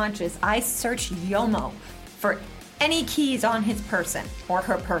barely conscious, I search Yomo for any keys on his person or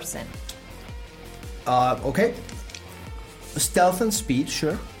her person. Okay. Stealth and speed,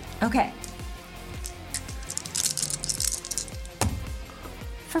 sure. Okay.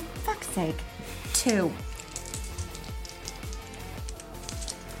 For fuck's sake. 2.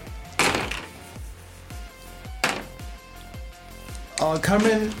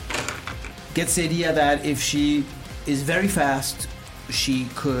 Carmen gets the idea that if she is very fast, she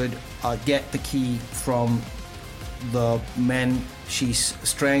could get the key from the man she's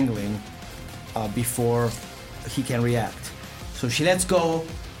strangling before he can react. So she lets go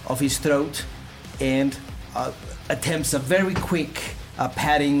of his throat and attempts a very quick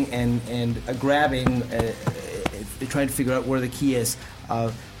patting and grabbing, trying to figure out where the key is.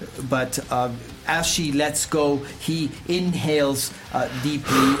 But as she lets go, he inhales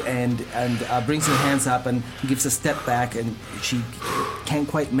deeply and brings her hands up and gives a step back, and she can't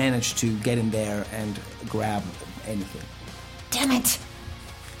quite manage to get in there and grab anything. Damn it!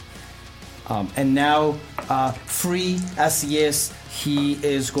 And now, free as he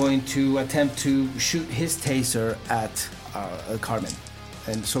is going to attempt to shoot his taser at Carmen.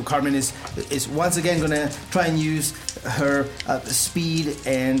 And so Carmen is once again going to try and use her speed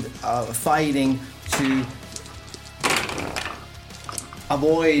and fighting to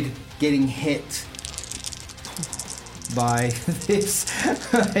avoid getting hit by this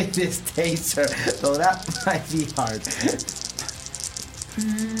taser. So that might be hard.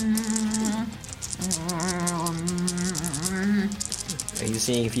 Are you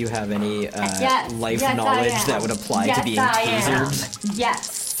seeing if you have any life yes, knowledge that would apply to being tasered?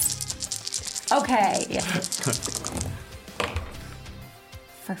 Yes. Okay.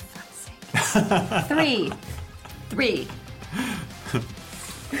 For fuck's sake. Three.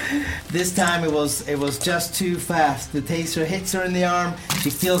 This time it was just too fast. The taser hits her in the arm. She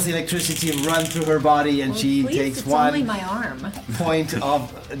feels the electricity run through her body, and she takes it's one only my arm. point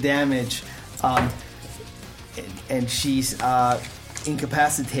of damage. And she's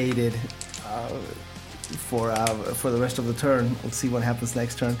incapacitated for the rest of the turn. We'll see what happens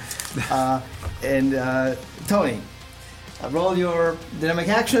next turn. Tony, roll your dynamic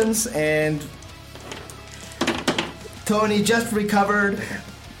actions, and Tony just recovered,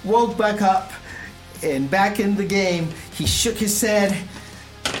 woke back up, and back in the game. He shook his head.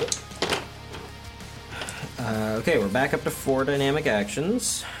 Okay, we're back up to 4 dynamic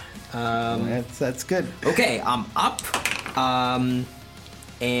actions. That's good. Okay, I'm up.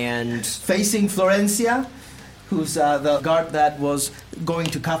 And Facing Florencia, who's the guard that was going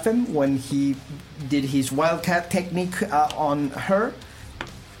to cuff him when he did his wildcat technique on her.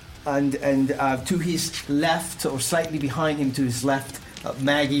 And to his left, or slightly behind him to his left,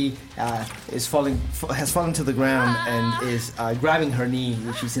 Maggie has fallen to the ground and is grabbing her knee.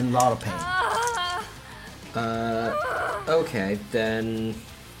 She's in a lot of pain. okay, then...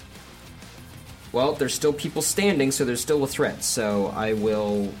 Well, there's still people standing, so there's still a threat. So I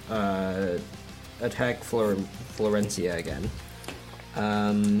will attack Florencia again.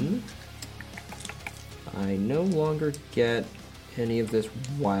 I no longer get any of this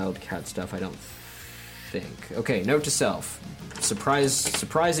wildcat stuff, I don't think. Okay, note to self.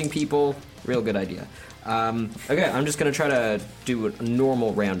 Surprising people, real good idea. Okay, I'm just gonna try to do a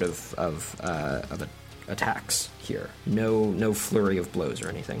normal round of attacks here. No flurry of blows or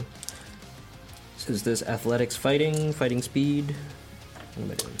anything. So is this athletics, fighting speed? What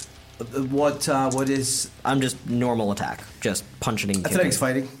am I doing? What is... I'm just normal attack, just punching and kicking. Athletics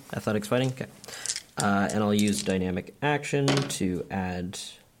fighting. Athletics fighting, okay. And I'll use dynamic action to add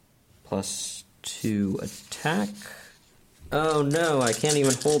 +2 attack. Oh no, I can't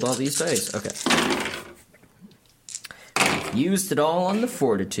even hold all these dice. Okay. Used it all on the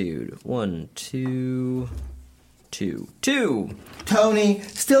fortitude. 1, 2, 2. 2! Tony,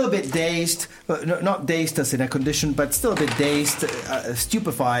 still a bit dazed, not dazed as in a condition, but still a bit dazed,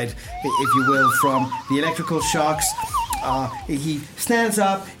 stupefied, if you will, from the electrical shocks. He stands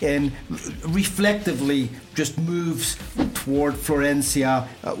up and reflectively just moves toward Florencia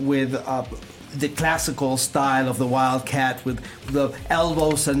with the classical style of the wildcat with the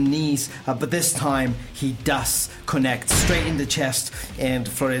elbows and knees, but this time he does connect straight in the chest, and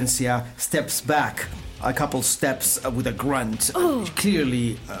Florencia steps back a couple steps with a grunt.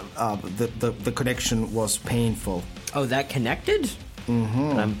 Clearly, the connection was painful. Oh, that connected?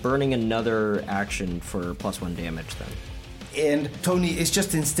 Mm-hmm. I'm burning another action for +1 damage then. And Tony is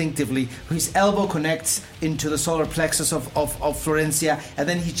just instinctively, his elbow connects into the solar plexus of Florencia, and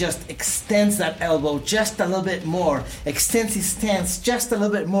then he just extends that elbow just a little bit more, extends his stance just a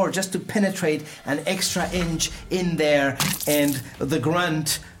little bit more, just to penetrate an extra inch in there, and the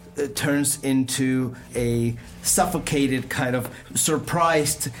grunt turns into a suffocated, kind of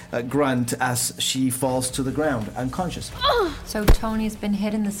surprised grunt as she falls to the ground, unconscious. So Tony's been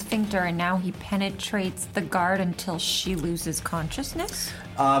hit in the sphincter, and now he penetrates the guard until she loses consciousness?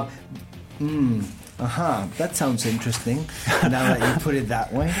 That sounds interesting, now that you put it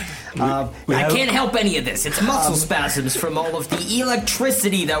that way. I can't help any of this. It's muscle spasms from all of the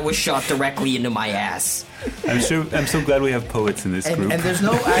electricity that was shot directly into my ass. I'm so glad we have poets in this group. And there's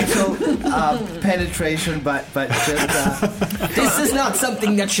no actual penetration, but just... This is not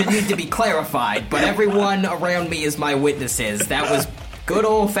something that should need to be clarified, but everyone around me is my witnesses. That was good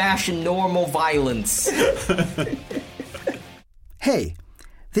old-fashioned normal violence. Hey,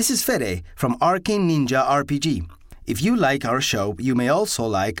 this is Fede from Arcane Ninja RPG. If you like our show, you may also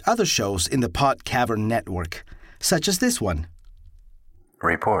like other shows in the Pod Cavern network, such as this one.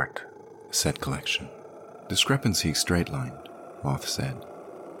 Report. Set collection. Discrepancy straight-lined, Moth said.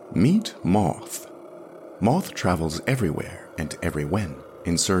 Meet Moth. Moth travels everywhere and everywhen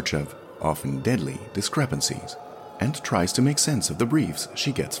in search of, often deadly, discrepancies, and tries to make sense of the briefs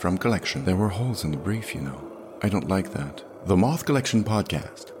she gets from collection. There were holes in the brief, you know. I don't like that. The Moth Collection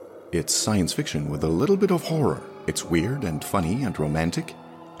Podcast. It's science fiction with a little bit of horror. It's weird and funny and romantic,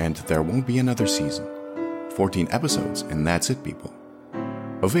 and there won't be another season. 14 episodes, and that's it, people.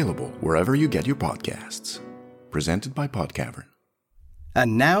 Available wherever you get your podcasts. Presented by Podcavern.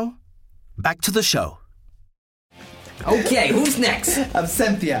 And now, back to the show. Okay, who's next? I'm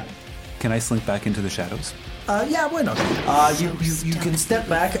Cynthia. Can I slink back into the shadows? Yeah, why not? You can step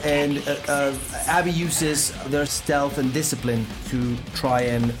back, and Abby uses their stealth and discipline to try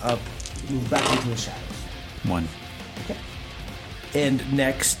and move back into the shadows. 1. Okay. And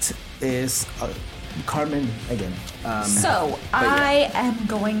next is Carmen again. I am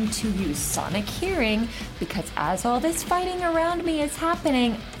going to use Sonic Hearing because as all this fighting around me is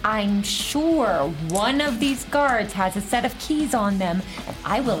happening, I'm sure one of these guards has a set of keys on them, and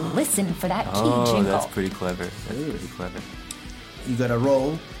I will listen for that key jingle. Oh, that's pretty clever. You gotta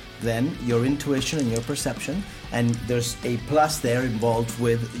roll then your intuition and your perception, and there's a plus there involved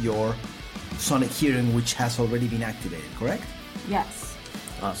with your Sonic Hearing, which has already been activated, correct? Yes.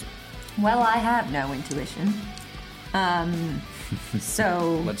 Awesome. Well, I have no intuition.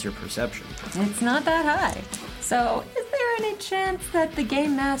 So... What's your perception? It's not that high. So, is there any chance that the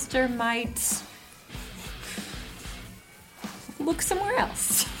Game Master might... look somewhere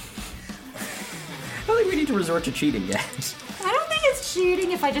else? I don't think we need to resort to cheating yet. I don't think it's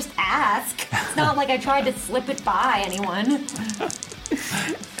cheating if I just ask. It's not like I tried to slip it by anyone.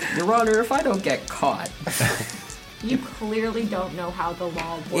 Your Honor, if I don't get caught... You clearly don't know how the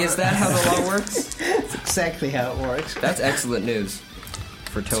law works. Is that how the law works? That's exactly how it works. That's excellent news.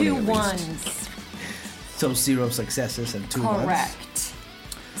 For Tony, 2 at least. ones. So 0 successes and 2 ones. Correct.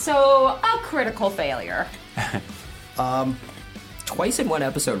 So, a critical failure. Twice in one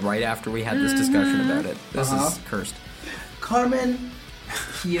episode right after we had this discussion about it. This is cursed. Carmen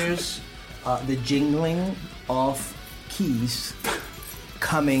hears the jingling of keys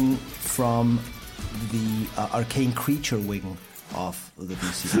coming from the arcane creature wing of the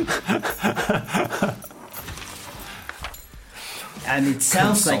museum. And it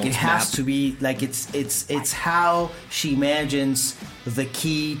sounds like it has to be like it's how she imagines the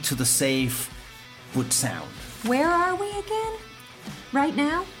key to the safe would sound. Where are we again? Right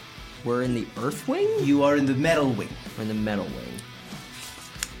now? We're in the Earth Wing? You are in the metal wing. We're in the Metal Wing.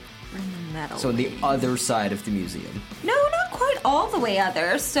 We're in the metal. So on the other side of the museum. No, not quite all the way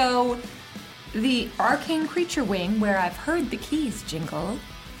other. So, the arcane creature wing, where I've heard the keys jingle,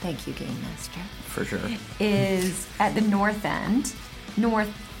 thank you, Game Master, For sure. is at the north end,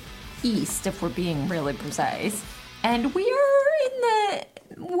 northeast, if we're being really precise. And we are in the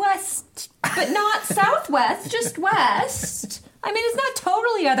west, but not southwest, just west. I mean, it's not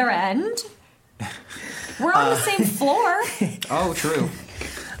totally other end. We're on the same floor. Oh, true.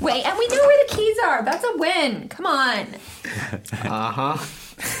 Wait, and we know where the keys are. That's a win. Come on. Uh-huh.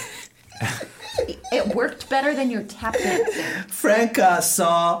 It worked better than your tap dancing. Frank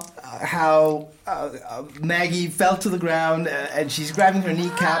saw how Maggie fell to the ground and she's grabbing her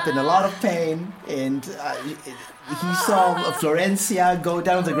kneecap in a lot of pain. And he saw Florencia go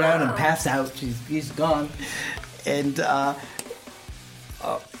down to the ground and pass out. She's gone. And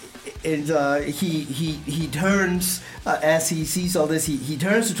he turns as he sees all this. He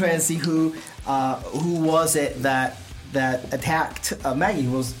turns to try and see who was it that attacked Maggie,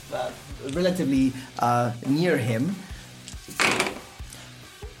 who was relatively near him,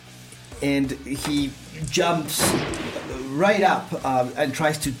 and he jumps right up and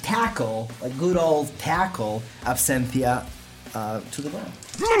tries to tackle a good old tackle Absentia to the ground.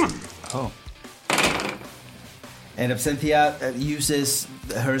 Oh. And Absentia uses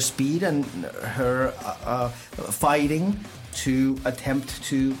her speed and her fighting to attempt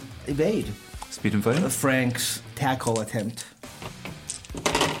to evade Speed and fighting? Frank's tackle attempt.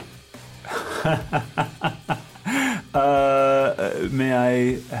 May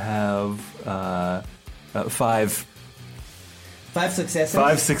I have 5? 5 successes?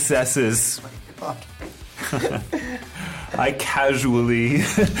 5 successes. I casually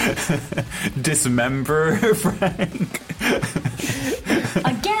dismember Frank.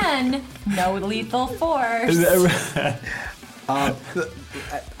 Again, no lethal force.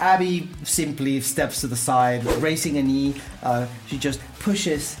 Abby simply steps to the side, raising a knee. She just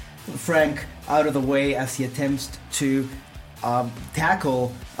pushes Frank out of the way as he attempts to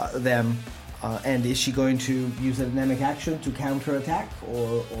tackle them. And is she going to use a dynamic action to counterattack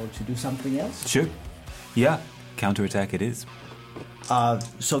or to do something else? Sure. Yeah. Counterattack it is.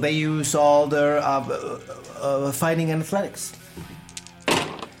 So they use all their fighting and athletics.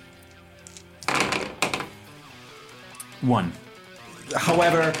 1.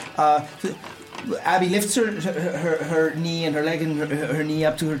 However, Abby lifts her knee and her leg and her knee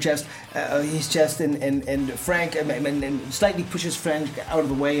up to her chest, his chest, and Frank and slightly pushes Frank out of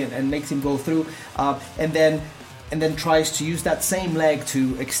the way and makes him go through, and then tries to use that same leg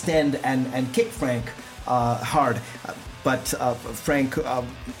to extend and kick Frank hard, but Frank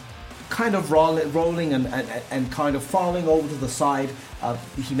kind of rolling and kind of falling over to the side,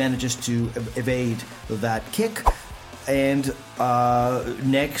 he manages to evade that kick. And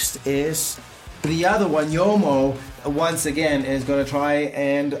next is the other one. Yomo, once again, is going to try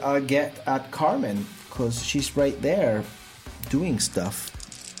and get at Carmen, because she's right there. doing stuff.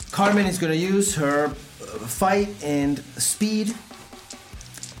 Carmen is going to use her fight and speed.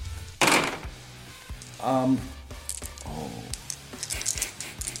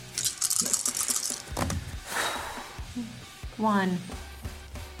 One.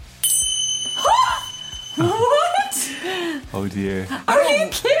 What? Oh dear. Are you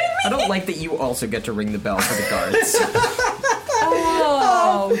kidding me? I don't like that you also get to ring the bell for the guards.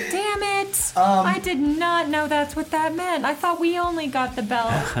 Oh, damn it. I did not know that's what that meant. I thought we only got the bell.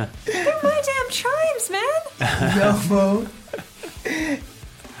 They're my damn chimes, man. Yomo.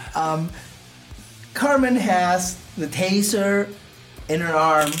 Carmen has the taser in her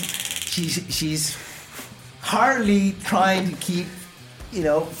arm. She's hardly trying to keep,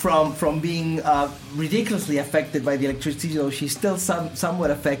 from being ridiculously affected by the electricity, though she's still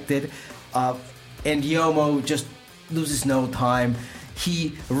somewhat affected. And Yomo just loses no time.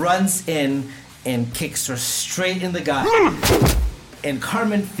 He runs in and kicks her straight in the gut. And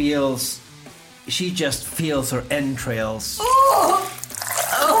Carmen she just feels her entrails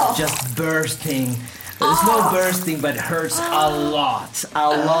just bursting. There's no bursting, but it hurts a lot.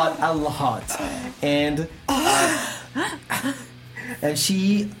 And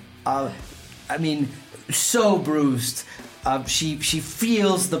she, so bruised. She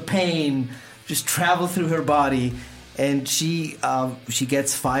feels the pain just travel through her body, and she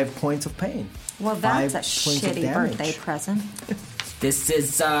gets 5 points of pain. Well, that's 5 a points of shitty damage. birthday present. This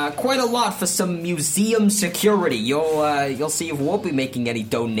is quite a lot for some museum security. You'll see if we won't be making any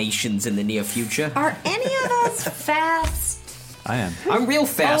donations in the near future. Are any of us fast? I am. I'm real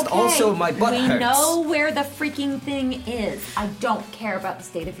fast. Okay, Also, my butt hurts. We know where the freaking thing is. I don't care about the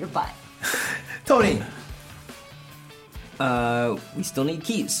state of your butt. Tony. We still need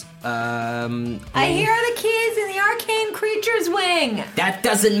keys. I hear the keys in the arcane creature's wing. That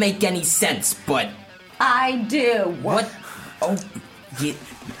doesn't make any sense, but... I do. What? Oh, you...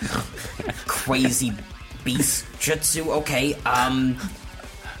 Crazy beast jutsu. Okay,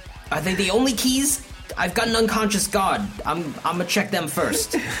 are they the only keys? I've got an unconscious guard. I'm gonna check them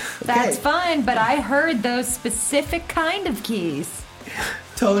first. That's fine, but I heard those specific kind of keys.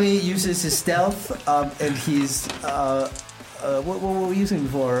 Tony uses his stealth, and he's what were we using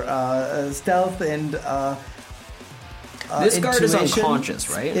before? Stealth and this guard is intuition. unconscious,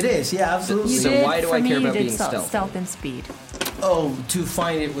 right? It is, yeah, absolutely. You So did, why do for I care me, about you did being stealthy? stealth and speed. Oh, to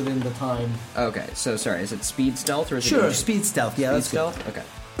find it within the time. Okay, so sorry, is it speed stealth or is Sure, it speed stealth. Yeah, speed that's good. stealth? Okay.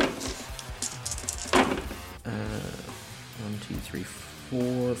 1, 2, 3,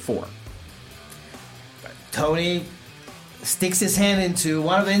 4, 4. Tony sticks his hand into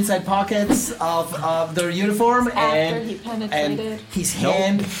one of the inside pockets of their uniform, After and he penetrated. and his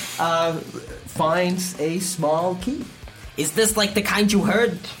hand finds a small key. Is this like the kind you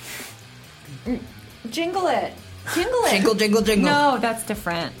heard? Jingle it. Jingle it. Jingle, jingle, jingle. No, that's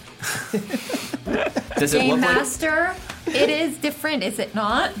different. Does it Game look like... Master, it is different, is it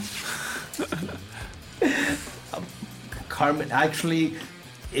not? Carmen, actually,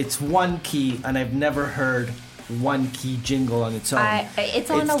 it's one key, and I've never heard one key jingle on its own. It's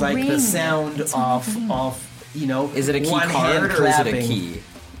on a like ring. the sound of Is it a key one hand card or is it a clapping. key?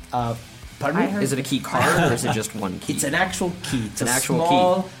 Pardon I me? heard- Is it a key card or is it just one key? It's an actual key. It's An a actual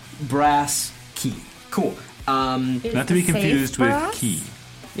small brass key. Cool. Is Not to the be confused safe with brass? key.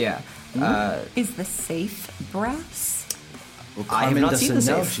 Yeah. Is the safe brass? Well, I have Carmen not seen doesn't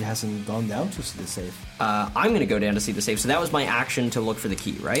the know. safe. She hasn't gone down to see the safe. I'm going to go down to see the safe. So that was my action to look for the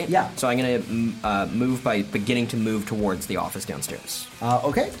key, right? Yeah. So I'm going to move by beginning to move towards the office downstairs.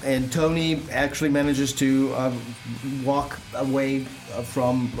 Okay, and Tony actually manages to walk away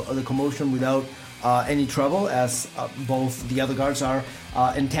from the commotion without any trouble, as both the other guards are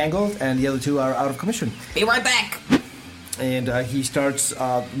entangled and the other two are out of commission. Be right back! And he starts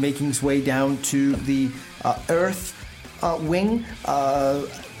making his way down to the Earth wing.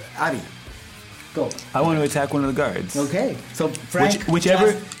 Abby, go. I want to attack one of the guards. Okay, so Frank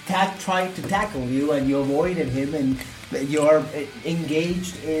Whichever- just tried to tackle you, and you avoided him, and you're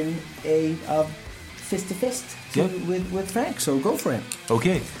engaged in a fist-to-fist with Frank, so go for him.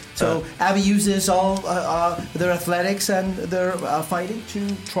 Okay. So Abby uses all their athletics and their fighting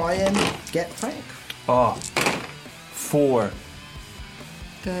to try and get Frank. 4.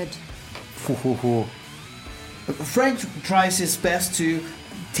 Good. Frank tries his best to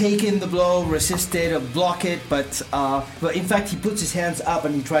take in the blow, resist it, or block it, but in fact he puts his hands up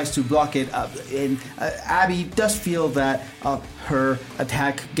and he tries to block it. And Abby does feel that her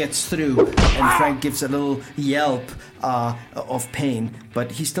attack gets through, and Frank gives a little yelp of pain,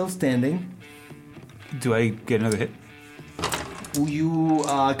 but he's still standing. Do I get another hit? You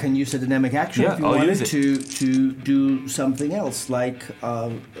can use a dynamic action if you I'll wanted use it. to do something else, like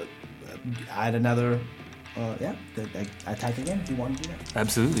add another, attack again if you want to do that.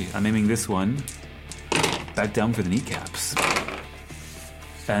 Absolutely. I'm aiming this one back down for the kneecaps.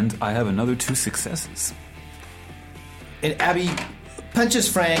 And I have another 2 successes. And Abby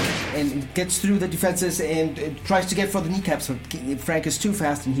punches Frank and gets through the defenses and tries to get for the kneecaps, but Frank is too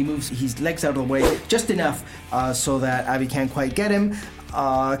fast and he moves his legs out of the way just enough so that Abby can't quite get him.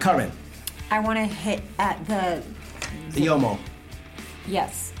 Carmen. I want to hit at the Yomo.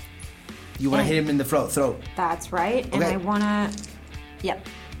 Yes. You want to hit him in the throat. That's right. And Okay. I want to... Yep.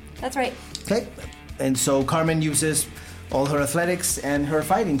 That's right. Okay. And so Carmen uses all her athletics and her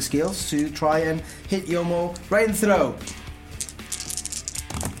fighting skills to try and hit Yomo right in the throat.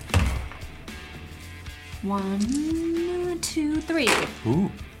 1, 2, 3. Ooh.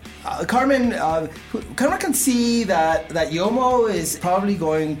 Carmen can see that Yomo is probably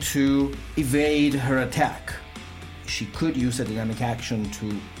going to evade her attack. She could use a dynamic action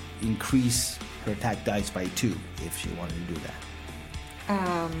to increase her attack dice by 2 if she wanted to do that.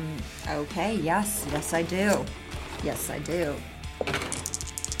 Okay, yes, I do. Yes, I do.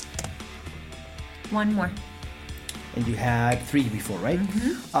 1 more. And you had 3 before, right?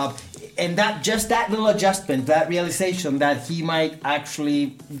 Mm-hmm. And that little adjustment, that realization that he might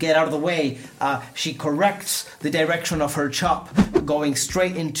actually get out of the way, she corrects the direction of her chop, going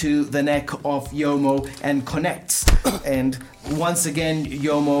straight into the neck of Yomo and connects. And once again,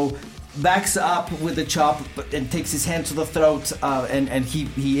 Yomo backs up with the chop and takes his hand to the throat, and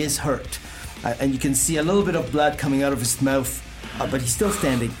he is hurt. And you can see a little bit of blood coming out of his mouth, but he's still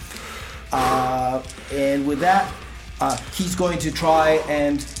standing. And with that, he's going to try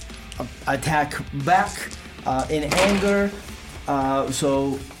and attack back in anger.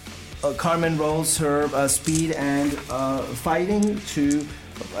 So Carmen rolls her speed and fighting to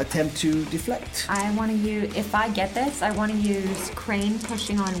attempt to deflect. I want to use, if I get this, I want to use Crane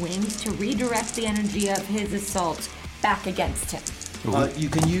pushing on wings to redirect the energy of his assault back against him. You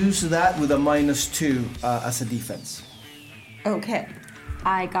can use that with a -2 as a defense. Okay.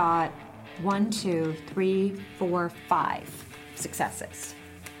 I got 1, 2, 3, 4, 5 successes.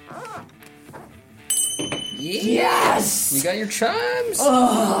 Yes! You got your chimes?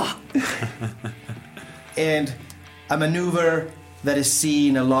 And a maneuver that is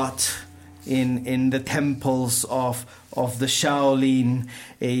seen a lot in the temples of the Shaolin,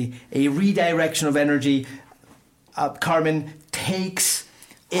 a redirection of energy. Carmen takes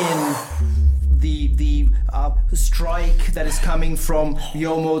in the strike that is coming from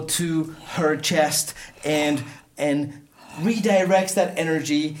Yomo to her chest and redirects that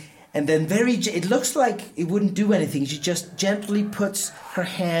energy, and then it looks like it wouldn't do anything. She just gently puts her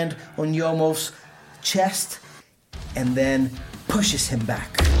hand on Yomo's chest and then pushes him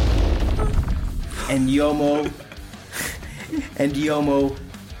back. And Yomo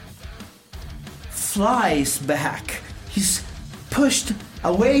flies back. He's pushed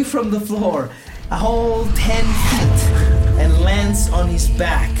away from the floor a whole 10 feet and lands on his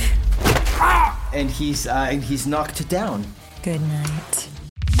back. And he's knocked down. Good night.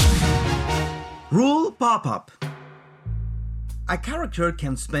 Rule pop-up. A character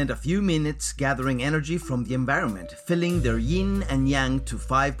can spend a few minutes gathering energy from the environment, filling their yin and yang to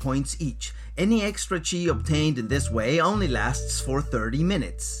 5 points each. Any extra chi obtained in this way only lasts for 30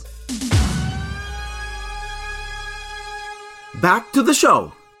 minutes. Back to the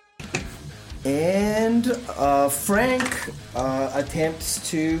show. And Frank attempts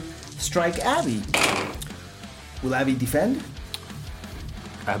to strike Abby. Will Abby defend?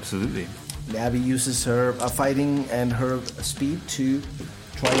 Absolutely. Abby uses her fighting and her speed to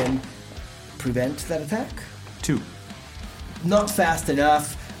try and prevent that attack. 2. Not fast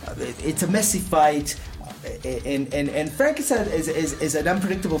enough. It's a messy fight, and Frank is an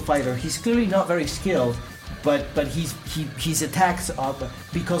unpredictable fighter. He's clearly not very skilled, but his attacks,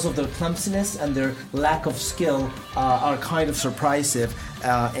 because of their clumsiness and their lack of skill, are kind of surprising.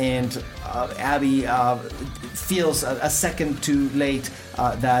 And Abby feels a second too late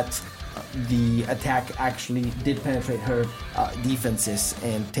that the attack actually did penetrate her defenses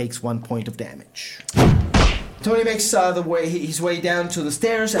and takes 1 point of damage. Tony makes his way down to the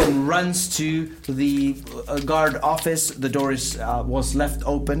stairs and runs to the guard office. The door was left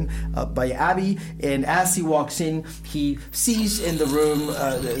open by Abby, and as he walks in, he sees in the room,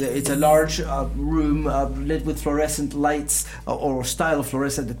 it's a large room lit with fluorescent lights, or style of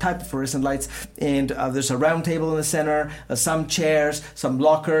fluorescent, the type of fluorescent lights, and there's a round table in the center, some chairs, some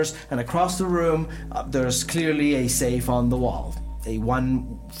lockers, and across the room, there's clearly a safe on the wall. a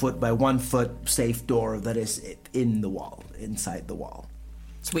 1 foot by 1 foot safe door that is in the wall, inside the wall.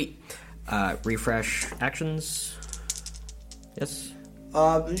 Sweet. Refresh actions. Yes.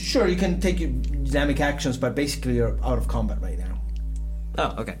 Sure, you can take your dynamic actions, but basically you're out of combat right now.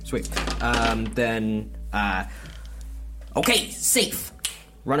 Oh, okay, sweet. Okay, safe.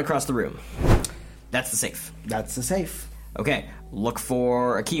 Run across the room. That's the safe. That's the safe. Okay, look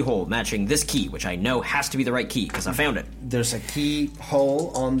for a keyhole matching this key, which I know has to be the right key, because I found it. There's a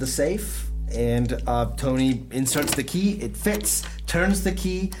keyhole on the safe, and Tony inserts the key, it fits, turns the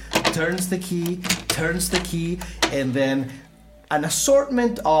key, turns the key, turns the key, and then an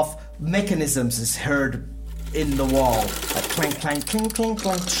assortment of mechanisms is heard in the wall. Like clank, clank, clink, clink,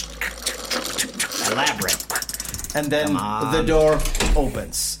 clink. Elaborate. And then the door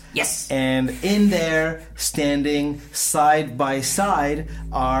opens. Yes. And in there, standing side by side,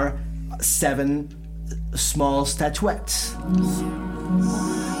 are 7 small statuettes.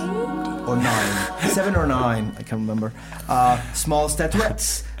 Or 9. 7 or 9, I can't remember. Small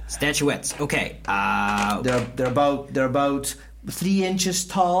statuettes. Statuettes. Okay. They're about 3 inches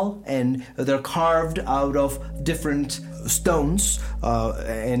tall, and they're carved out of different stones,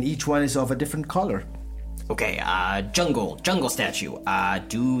 and each one is of a different color. Okay, jungle statue.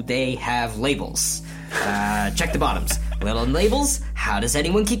 Do they have labels? Check the bottoms. Little labels? How does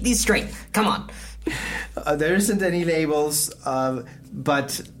anyone keep these straight? Come on. There isn't any labels,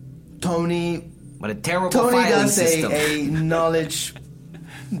 but Tony... What a terrible Tony filing does system. a knowledge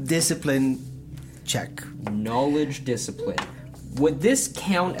discipline check. Knowledge discipline. Would this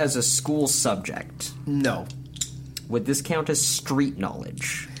count as a school subject? No. Would this count as street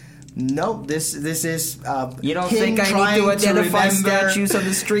knowledge? No, this is You don't him think I need trying to identify remember- statues on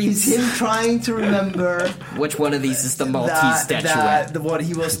the streets? It's him trying to remember Which one of these is the Maltese statuette? what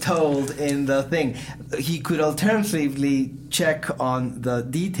he was told in the thing. He could alternatively check on the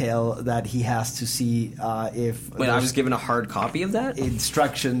detail that he has to see if Wait, I was given a hard copy of that?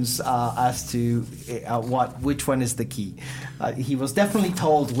 instructions as to which one is the key. He was definitely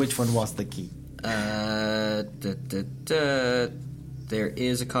told which one was the key. There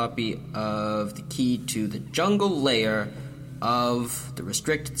is a copy of the key to the jungle layer of the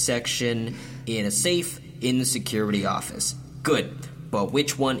restricted section in a safe in the security office. Good, but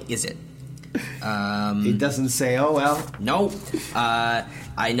which one is it? It doesn't say. Oh well. No,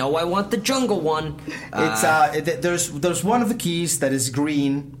 I know I want the jungle one. It's there's one of the keys that is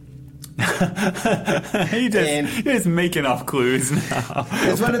green. You're just making up clues now.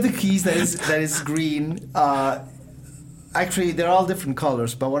 There's one of the keys that is green. Actually, they're all different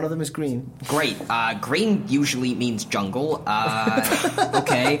colors, but one of them is green. Great. Green usually means jungle.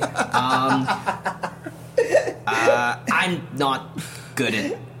 Okay. I'm not good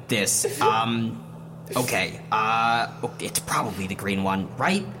at this. Okay. It's probably the green one,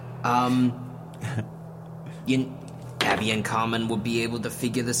 right? Abby and Common would be able to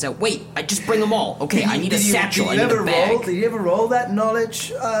figure this out. Wait, I just bring them all. Okay, I need a satchel. I need a bag. Did you ever roll that knowledge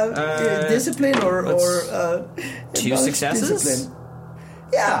discipline or 2 successes? Discipline?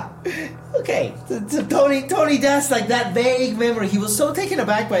 Yeah. Okay. So Tony does like that vague memory. He was so taken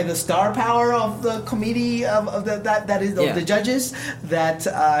aback by the star power of the committee of the judges that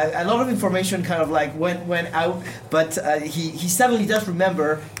a lot of information kind of like went out. But he suddenly does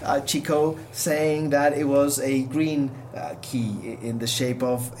remember Chico saying that it was a green key in the shape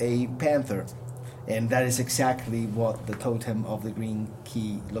of a panther. And that is exactly what the totem of the green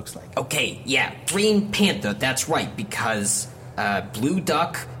key looks like. Okay, yeah, green panther, that's right, because blue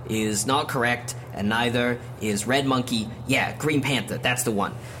duck is not correct, and neither is red monkey. Yeah, green panther, that's the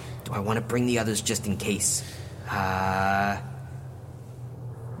one. Do I want to bring the others just in case?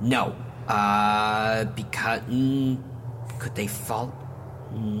 No. Because... could they fall?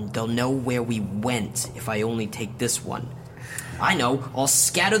 They'll know where we went if I only take this one. I know, I'll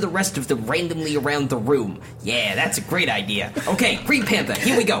scatter the rest of them randomly around the room. Yeah, that's a great idea. Okay, Green Panther,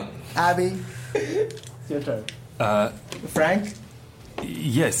 here we go. Abby, it's your turn. Frank?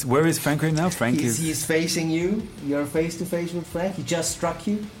 Yes, where is Frank right now? He's facing you. You're face to face with Frank. He just struck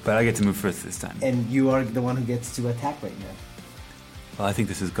you. But I get to move first this time. And you are the one who gets to attack right now. Well, I think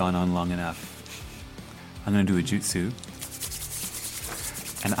this has gone on long enough. I'm going to do a jutsu.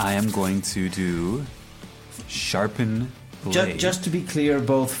 And I am going to do Sharpen Blade. Just to be clear,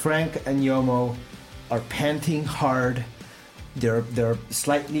 both Frank and Yomo are panting hard. They're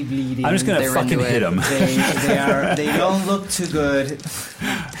slightly bleeding. I'm just gonna fucking hit them. They don't look too good.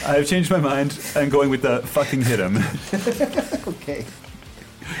 I've changed my mind. I'm going with the fucking hit them. Okay.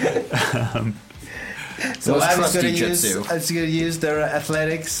 So I'm just going to use their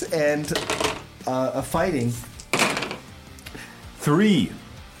athletics and fighting. 3.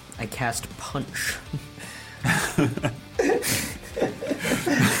 I cast Punch.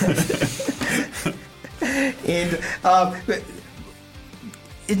 And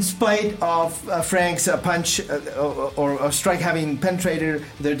in spite of Frank's punch or strike having penetrated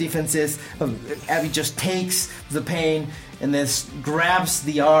their defenses, Abby just takes the pain and then grabs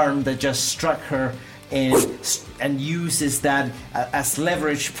the arm that just struck her and uses that as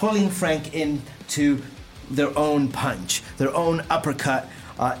leverage, pulling Frank into their own punch, their own uppercut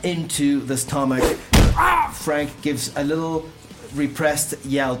into the stomach. Frank gives a little repressed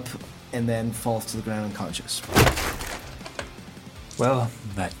yelp and then falls to the ground unconscious. Well,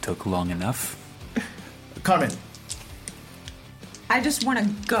 that took long enough. Carmen. I just want to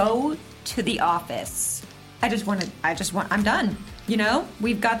go to the office. I'm done. You know,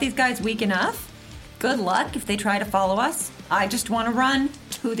 we've got these guys weak enough. Good luck if they try to follow us. I just want to run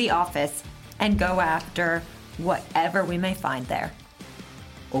to the office and go after whatever we may find there.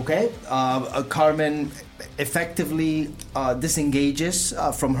 Okay. Carmen effectively disengages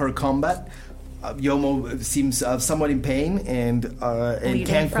from her combat. Yomo seems somewhat in pain and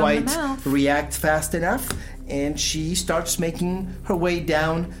can't quite react fast enough. And she starts making her way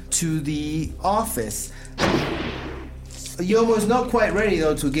down to the office. Yomo is not quite ready,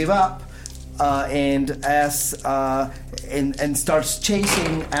 though, to give up. And starts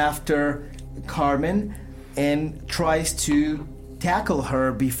chasing after Carmen and tries to tackle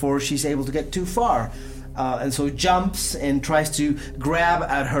her before she's able to get too far. And so jumps and tries to grab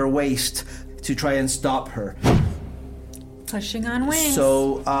at her waist to try and stop her. Pushing on wings.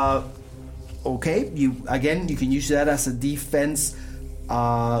 So, okay, you can use that as a defense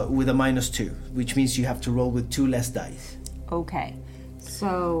with a -2, which means you have to roll with 2 less dice. Okay.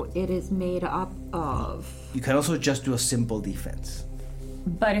 So it is made up of... You can also just do a simple defense.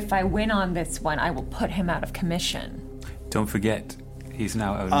 But if I win on this one, I will put him out of commission. Don't forget, he's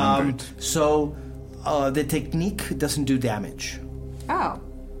now outnumbered. So the technique doesn't do damage. Oh.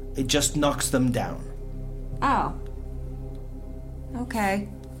 It just knocks them down. Oh. Okay.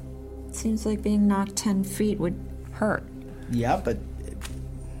 Seems like being knocked 10 feet would hurt. Yeah, but...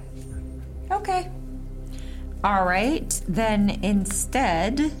 Okay. All right, then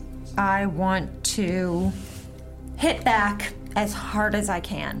instead, I want to hit back as hard as I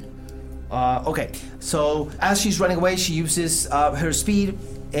can. Okay, so as she's running away, she uses her speed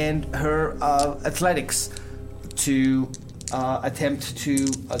and her athletics to attempt to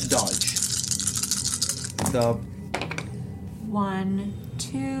dodge. 1,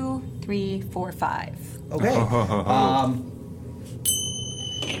 2, 3, 4, 5. Okay.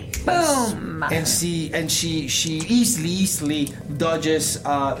 Boom! And she easily dodges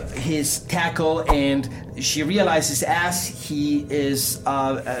his tackle, and she realizes as he is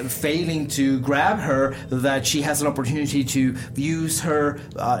failing to grab her that she has an opportunity to use her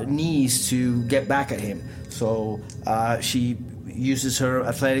knees to get back at him. So she uses her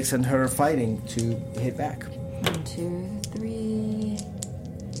athletics and her fighting to hit back. 1, 2, 3,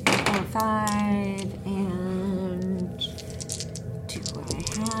 4, 5, and do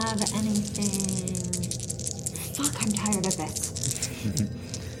I have anything? Fuck, I'm tired of this.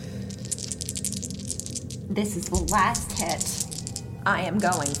 This is the last hit I am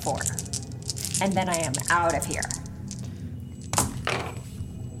going for. And then I am out of here.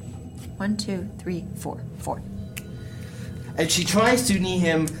 1, 2, 3, 4. 4. And she tries to knee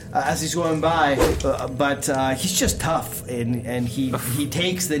him as he's going by, but he's just tough, and he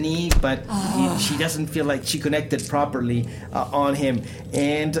takes the knee, but she doesn't feel like she connected properly on him.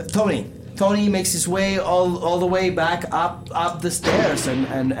 And Tony makes his way all the way back up the stairs, and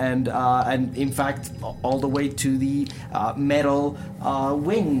in fact all the way to the metal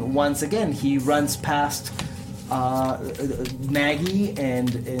wing. Once again, he runs past Maggie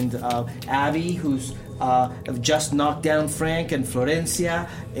and Abby, who's just knocked down Frank and Florencia,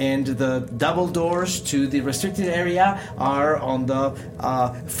 and the double doors to the restricted area are on the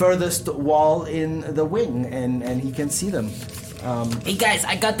furthest wall in the wing, and he can see them. Hey guys,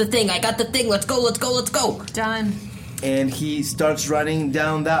 I got the thing, let's go! Done. And he starts running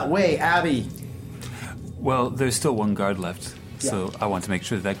down that way. Abby. Well, there's still one guard left, so I want to make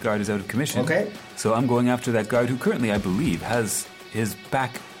sure that guard is out of commission. Okay. So I'm going after that guard who currently, I believe, has his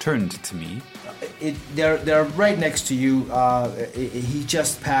back turned to me. They're right next to you. He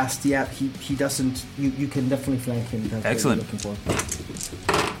just passed. Yeah, he doesn't. You can definitely flank him. That's Excellent. What you're looking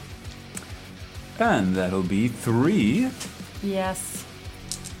for. And that'll be 3. Yes.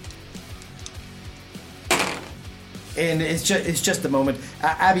 And it's just a moment.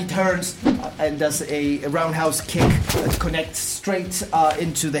 Abby turns and does a roundhouse kick that connects straight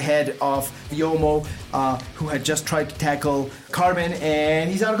into the head of Yomo, who had just tried to tackle Carmen, and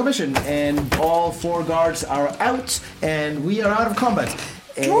he's out of commission. And all 4 guards are out, and we are out of combat.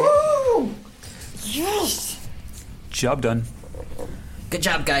 Woo! Yes! Job done. Good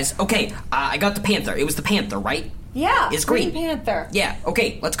job, guys. Okay, I got the panther. It was the panther, right? Yeah, It's green. Panther. Yeah,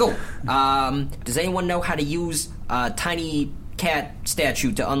 okay, let's go. Does anyone know how to use a tiny cat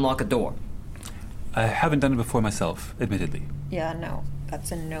statue to unlock a door? I haven't done it before myself, admittedly. Yeah, no,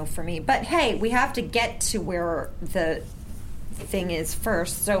 that's a no for me. But hey, we have to get to where the thing is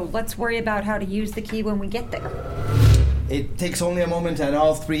first, so let's worry about how to use the key when we get there. It takes only a moment, and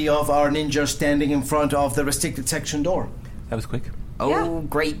all 3 of our ninjas standing in front of the restricted section door. That was quick. Oh, Yeah.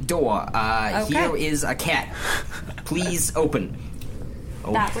 great door. Okay. Here is a cat. Please open.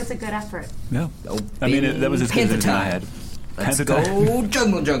 That was a good effort. No. Open I mean, that was as good as panther anything I time. had. Let's Panther go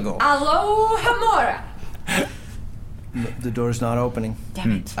jungle. Aloha The door's not opening.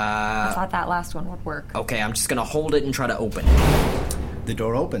 Damn it. I thought that last one would work. Okay, I'm just gonna hold it and try to open. The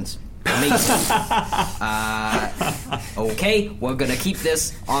door opens. Amazing. Okay, we're gonna keep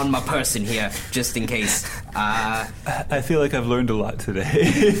this on my person here, just in case. I feel like I've learned a lot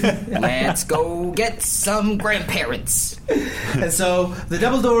today. Let's go get some grandparents. And so the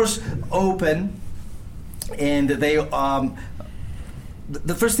double doors open, and they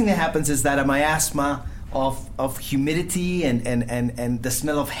the first thing that happens is that a miasma of humidity and the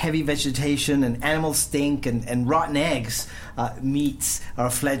smell of heavy vegetation and animal stink and rotten eggs meets our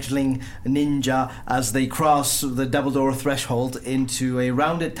fledgling ninja as they cross the double door threshold into a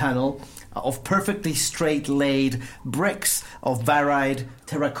rounded tunnel of perfectly straight laid bricks of varied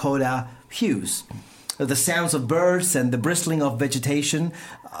terracotta hues. The sounds of birds and the bristling of vegetation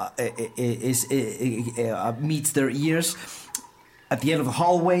meets their ears. At the end of the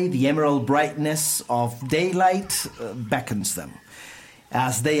hallway, the emerald brightness of daylight beckons them.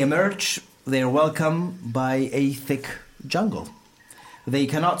 As they emerge, they are welcomed by a thick jungle. They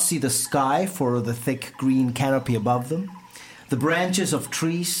cannot see the sky for the thick green canopy above them. The branches of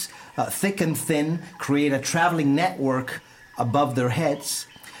trees, thick and thin, create a traveling network above their heads.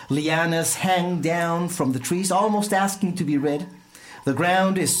 Lianas hang down from the trees, almost asking to be rid. The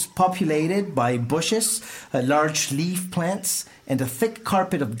ground is populated by bushes, large leaf plants, and a thick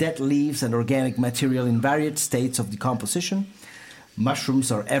carpet of dead leaves and organic material in varied states of decomposition.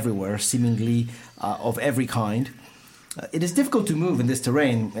 Mushrooms are everywhere, seemingly of every kind. It is difficult to move in this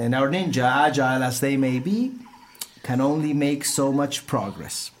terrain, and our ninja, agile as they may be, can only make so much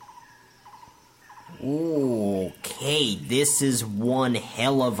progress. Okay, this is one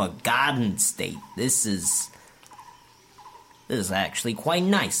hell of a garden state. This is actually quite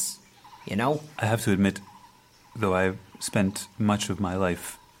nice, you know? I have to admit, though I've spent much of my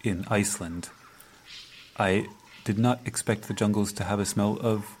life in Iceland, I did not expect the jungles to have a smell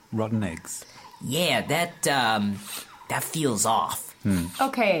of rotten eggs. Yeah, that feels off.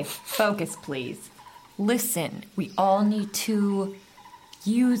 Okay, focus, please. Listen, we all need to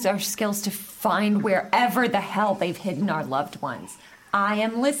use our skills to find wherever the hell they've hidden our loved ones. I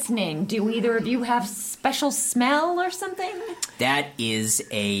am listening. Do either of you have special smell or something? That is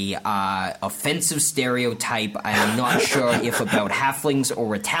a offensive stereotype. I am not sure if about halflings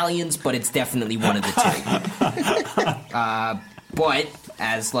or Italians, but it's definitely one of the two. But,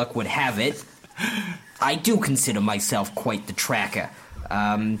 as luck would have it, I do consider myself quite the tracker.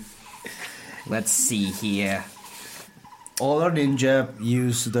 Let's see here. All our ninja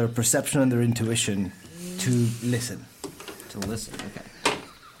use their perception and their intuition to listen. To listen, okay.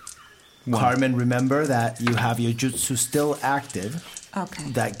 Carmen, remember that you have your jutsu still active. Okay.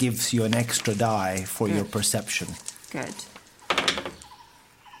 That gives you an extra die for your perception. Good.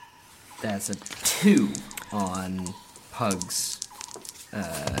 That's a 2 on Pug's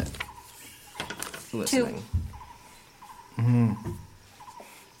listening. 2. Mm-hmm.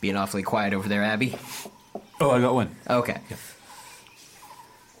 Being awfully quiet over there, Abby. Oh, I got one. Okay. Yeah.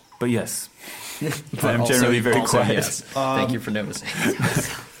 But yes, But I'm also- generally very also quiet. yes. Thank you for noticing. So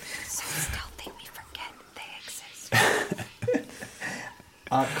stealthy, we forget they exist.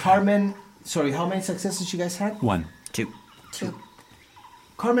 Carmen, sorry, how many successes you guys had? 1. 2. 2.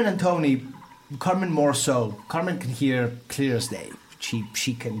 Carmen and Tony, Carmen more so. Carmen can hear clear as day.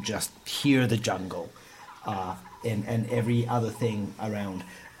 She can just hear the jungle and every other thing around.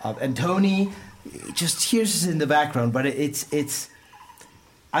 And Tony just hears it in the background, but it's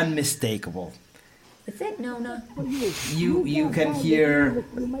unmistakable. Is it Nona? You can hear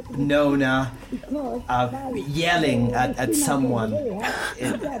Nona yelling at someone,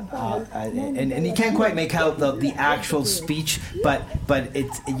 and you can't quite make out the actual speech, but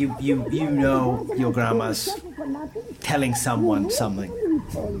it's you know your grandma's telling someone something.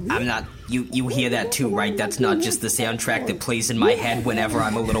 I'm not... You hear that too, right? That's not just the soundtrack that plays in my head whenever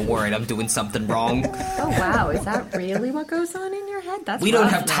I'm a little worried I'm doing something wrong. Oh, wow. Is that really what goes on in your head? That's We don't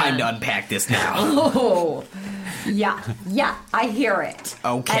rough, have time man. to unpack this now. Oh, yeah, I hear it.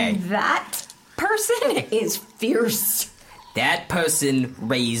 Okay. And that person is fierce. That person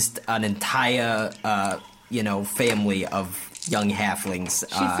raised an entire, family of young halflings.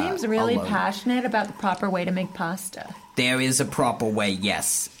 She seems really alone. passionate about the proper way to make pasta. There is a proper way,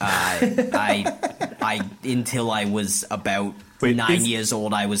 yes. Until I was about 9 years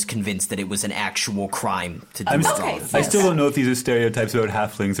old, I was convinced that it was an actual crime to do Okay, so. I still don't know if these are stereotypes about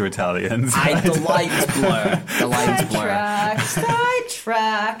halflings or Italians. The lines blur. The lines blur.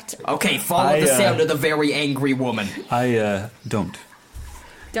 Sidetracked. Okay, follow the sound of the very angry woman. I don't.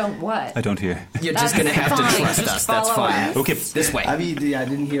 Don't what? I don't hear. You're just going to have to fine. trust Just us. That's follow fine. us. Okay, this way. I mean, I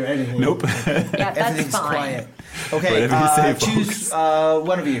didn't hear anything. Nope. Yeah, that's Everything's fine. quiet. Okay, Whatever you say, choose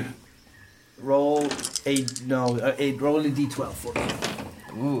one of you. Roll a roll a d12 for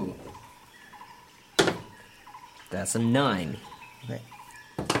me. Ooh. That's a 9. Okay.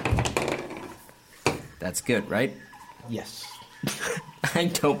 That's good, right? Yes. I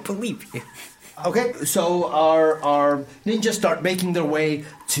don't believe you. Okay, so our ninjas start making their way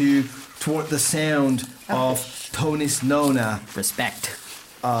toward the sound of Tony's Nona Respect.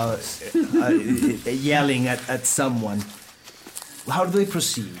 yelling at someone. How do they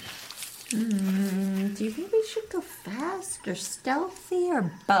proceed? Do you think we should go fast or stealthy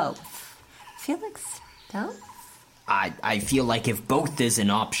or both? I feel like stealth. I feel like if both is an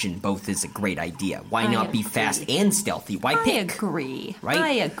option, both is a great idea. Why I not be agree. fast and stealthy? Why I pick? agree. Right? I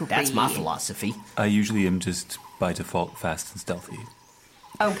agree. That's my philosophy. I usually am just by default fast and stealthy.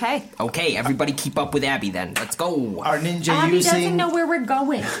 Okay. Okay, everybody keep up with Abby then. Let's go. Our ninja Abby using doesn't know where we're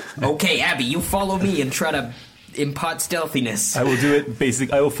going. Okay, Abby, you follow me and try to impart stealthiness. I will do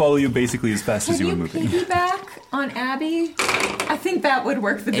it I will follow you basically as fast as Can you are you moving. piggyback on Abby? I think that would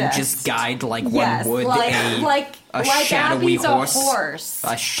work the And best. just guide like yes, one would like a shadowy Abby's horse. a horse.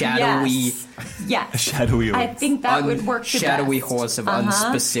 A shadowy... Yes. Shadowy I horse. think that would work the best. Shadowy horse of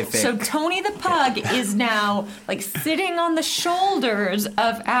unspecific... So Tony the pug is now like sitting on the shoulders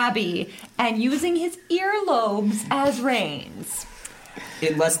of Abby and using his earlobes as reins.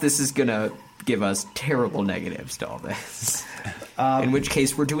 Unless this is gonna give us terrible negatives to all this. In which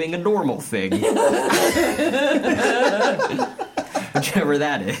case we're doing a normal thing. Whichever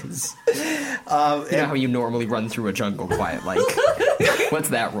that is. You know how you normally run through a jungle quiet like. What's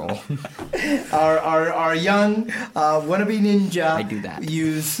that roll? our young wannabe ninja I do that.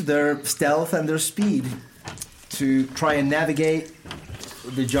 use their stealth and their speed to try and navigate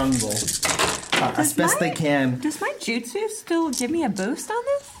the jungle as best they can. Does my jutsu still give me a boost on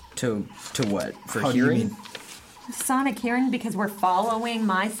this? To what? For How do you hearing? mean? Sonic hearing, because we're following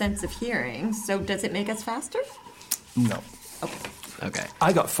my sense of hearing. So does it make us faster? No. Okay.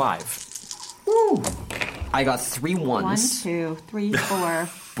 I got 5. Woo! I got 3 1, ones. 2, 3, 4,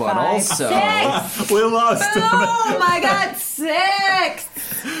 But 5, also- 6. We lost. Oh my God, 6.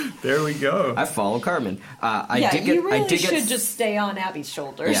 There we go. I follow Carmen. I Yeah, did you get. really I did should get. just stay on Abby's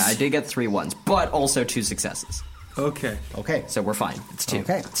shoulders. Yeah, I did get 3 ones, but also 2 successes. Okay. Okay. So we're fine. It's 2.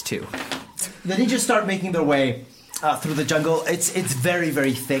 Okay. It's 2. The ninjas start making their way through the jungle. It's very,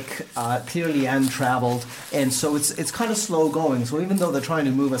 very thick, clearly untraveled, and so it's kind of slow going. So even though they're trying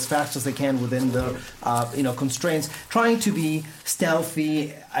to move as fast as they can within the constraints, trying to be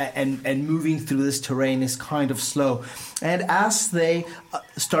stealthy and moving through this terrain is kind of slow. And as they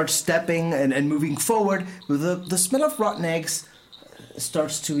start stepping and moving forward, the smell of rotten eggs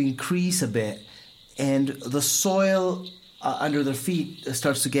starts to increase a bit, and the soil under their feet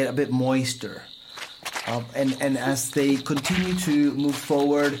starts to get a bit moister. And as they continue to move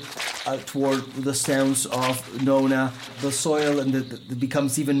forward toward the sounds of Nona, the soil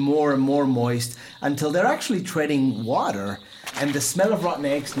becomes even more and more moist until they're actually treading water. And the smell of rotten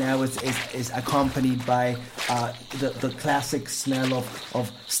eggs now is accompanied by the classic smell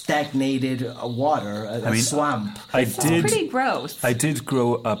of stagnated water, a swamp. It's pretty gross. I did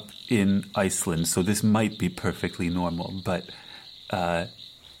grow up in Iceland, so this might be perfectly normal. But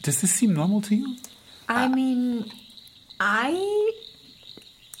does this seem normal to you? I mean, I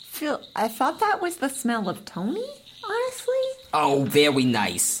thought that was the smell of Tony, honestly. Oh, very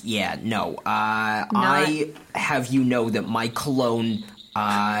nice. Yeah, no. I have you know that my cologne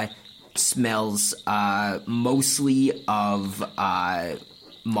smells mostly of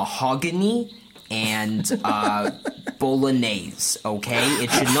mahogany and bolognese, okay? It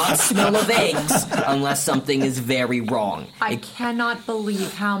should not smell of eggs unless something is very wrong. I cannot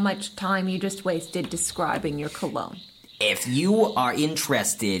believe how much time you just wasted describing your cologne. If you are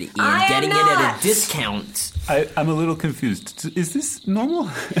interested in I am getting it not. at a discount... I'm a little confused. Is this normal?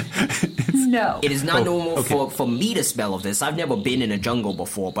 No. It is not normal okay. for me to smell of this. I've never been in a jungle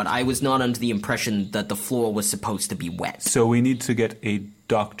before, but I was not under the impression that the floor was supposed to be wet. So we need to get a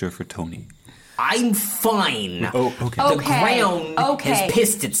doctor for Tony. I'm fine. Oh, okay. The ground has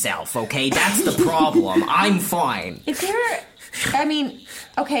pissed itself, okay? That's the problem. I'm fine. Is there... I mean,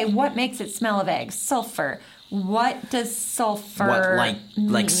 okay, what makes it smell of eggs? Sulfur. What does sulfur What,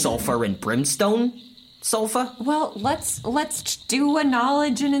 like sulfur and brimstone? Sulfur? Well, let's do a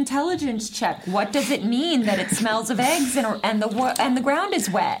knowledge and intelligence check. What does it mean that it smells of eggs and the ground is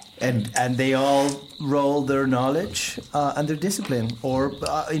wet? And they all roll their knowledge and their discipline or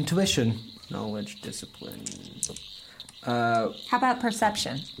intuition. Knowledge, discipline. How about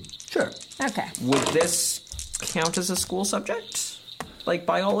perception? Sure. Okay. Would this count as a school subject? Like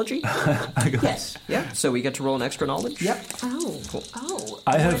biology? Yes. Yeah, so we get to roll an extra knowledge? Yep. Oh. Cool. Oh.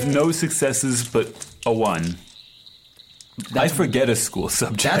 I have no successes but a 1. I forget a school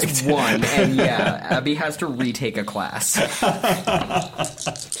subject. That's 1, and yeah, Abby has to retake a class.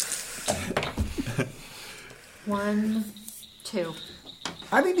 1, 2.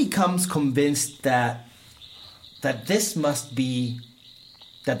 Abby becomes convinced that this must be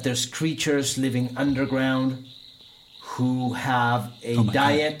that there's creatures living underground who have a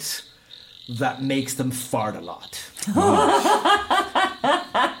diet that makes them fart a lot. The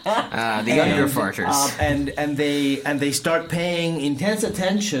underfarters. And they start paying intense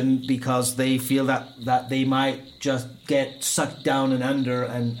attention because they feel that they might just get sucked down and under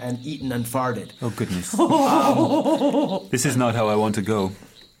and eaten and farted. Oh, goodness. This is not how I want to go.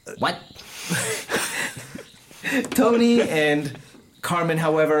 What? Tony and Carmen,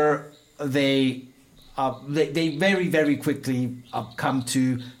 however, they very, very quickly come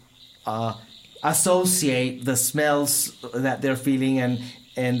to associate the smells that they're feeling and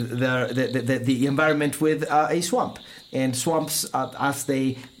the environment with a swamp. And swamps, as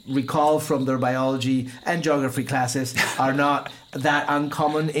they recall from their biology and geography classes, are not that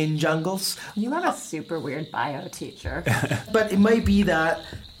uncommon in jungles. You have a super weird bio teacher. But it might be that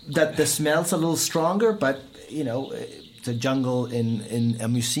the smell's a little stronger, but, you know, it's a jungle in a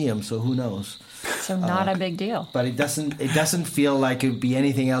museum, so who knows? So not a big deal. But it doesn't feel like it would be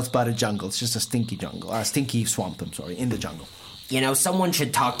anything else but a jungle. It's just a stinky swamp, in the jungle. You know, someone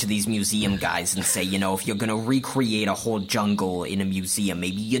should talk to these museum guys and say, you know, if you're going to recreate a whole jungle in a museum,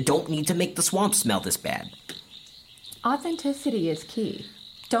 maybe you don't need to make the swamp smell this bad. Authenticity is key.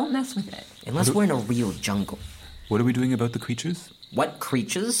 Don't mess with it. Unless we're in a real jungle. What are we doing about the creatures? What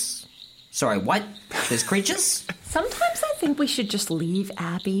creatures? Sorry, what? There's creatures? Sometimes I think we should just leave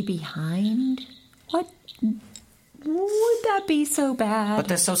Abby behind. What? Would that be so bad? But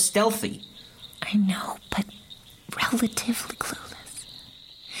they're so stealthy. I know, but relatively clueless.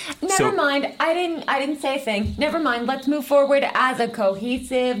 Never mind. I didn't say a thing. Never mind. Let's move forward as a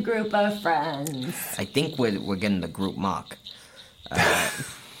cohesive group of friends. I think we're getting the group mock.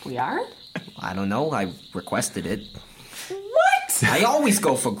 We are? I don't know. I requested it. What? I always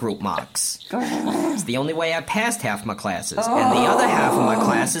go for group mocks. It's the only way I passed half my classes. And the other half of my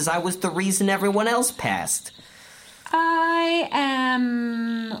classes, I was the reason everyone else passed. I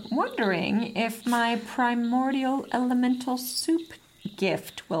am wondering if my primordial elemental soup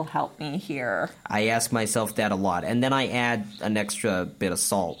gift will help me here. I ask myself that a lot. And then I add an extra bit of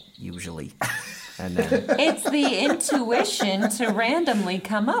salt, usually. And then... It's the intuition to randomly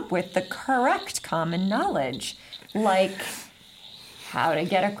come up with the correct common knowledge. Like how to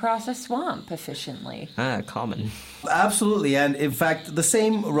get across a swamp efficiently. Common. Absolutely, and in fact, the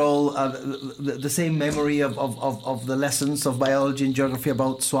same role, the same memory of the lessons of biology and geography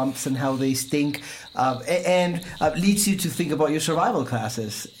about swamps and how they stink, and leads you to think about your survival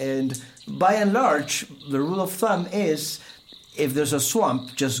classes. And by and large, the rule of thumb is, if there's a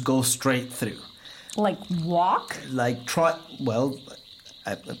swamp, just go straight through. Like walk? Like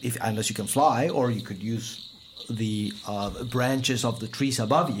unless you can fly, or you could use the branches of the trees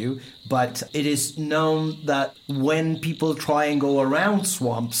above you, but it is known that when people try and go around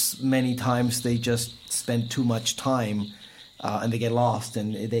swamps, many times they just spend too much time and they get lost,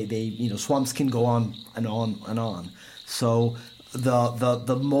 and they swamps can go on and on and on. So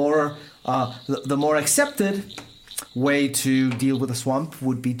the more accepted way to deal with a swamp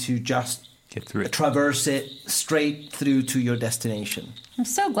would be to just Get through it. traverse it straight through to your destination. I'm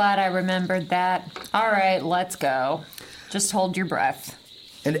so glad I remembered that. All right, let's go. Just hold your breath.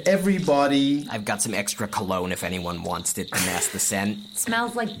 And everybody... I've got some extra cologne if anyone wants it to mask the scent.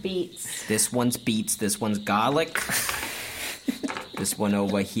 Smells like beets. This one's beets, this one's garlic. This one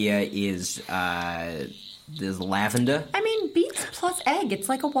over here is, there's lavender. I mean, beets plus egg. It's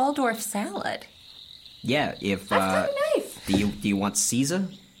like a Waldorf salad. Yeah, if, That's pretty nice. Do you want Caesar?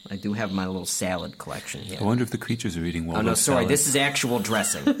 I do have my little salad collection here. I wonder if the creatures are eating Waldorf Oh, no, sorry, salad. this is actual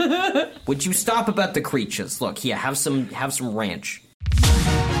dressing. Would you stop about the creatures? Look, here, have some ranch.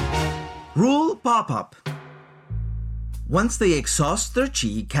 Rule pop-up. Once they exhaust their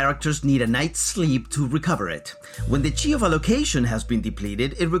chi, characters need a night's sleep to recover it. When the chi of a location has been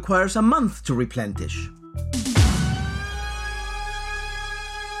depleted, it requires a month to replenish.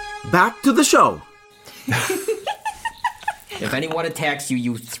 Back to the show. If anyone attacks you,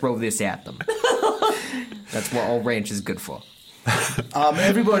 you throw this at them. That's what all ranch is good for.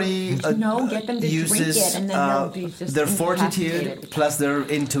 Everybody No, get them to uses drink it, and then they'll be just their fortitude incapacitated. plus their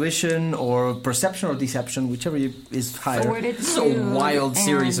intuition or perception or deception, whichever is higher. It's a wild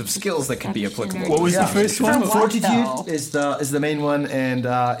series of skills that could be applicable. What was the first one? For what, Fortitude though? is the main one, and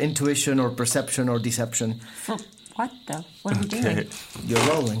intuition or perception or deception. For what, though? What are we doing? You're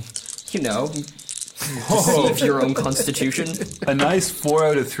rolling. You know, save your own constitution. A nice 4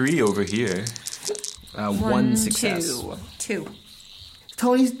 out of 3 over here. One success. Two.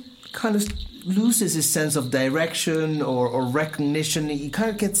 Tony kind of loses his sense of direction or recognition. He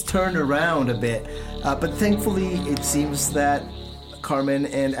kind of gets turned around a bit. But thankfully, it seems that Carmen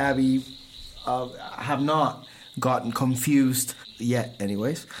and Abby have not gotten confused yet,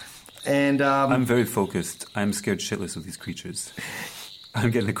 anyways. And I'm very focused. I'm scared shitless of these creatures. I'm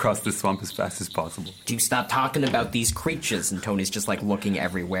getting across the swamp as fast as possible. Do you stop talking about these creatures? And Tony's just like looking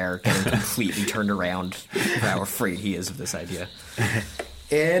everywhere, getting completely turned around how afraid he is of this idea.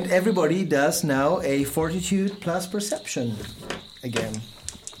 And everybody does now a fortitude plus perception again.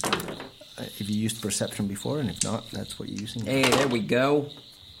 If you used perception before, and if not, that's what you're using. Hey, there we go.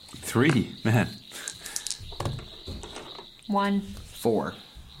 3, man. 1. 4.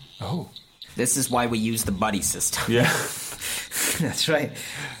 Oh. This is why we use the buddy system. Yeah. That's right.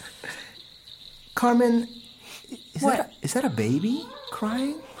 Carmen, What? Is that a baby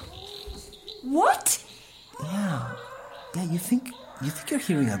crying? What? Yeah. Yeah, you think you're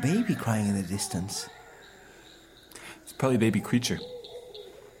hearing a baby crying in the distance. It's probably a baby creature.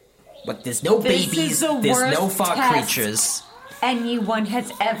 But there's no This babies, is the there's no worst fog test creatures. anyone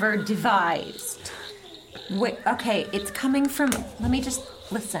has ever devised. Wait, okay, it's coming from... Let me just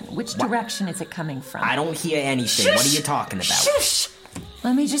listen. Which direction is it coming from? I don't hear anything. What are you talking about? Shush!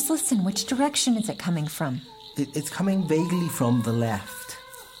 Let me just listen. Which direction is it coming from? It's coming vaguely from the left.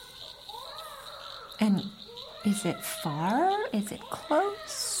 And is it far? Is it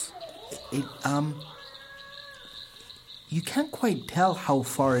close? You can't quite tell how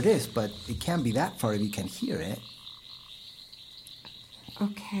far it is, but it can't be that far if you can hear it.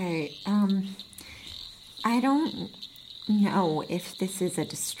 Okay, I don't know if this is a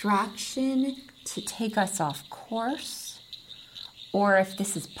distraction to take us off course, or if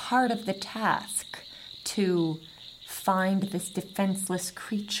this is part of the task to find this defenseless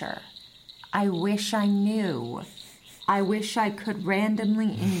creature. I wish I knew. I wish I could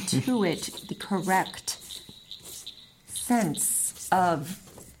randomly intuit the correct sense of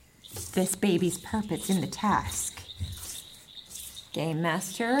this baby's purpose in the task. Game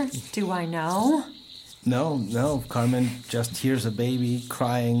Master, do I know? No, Carmen just hears a baby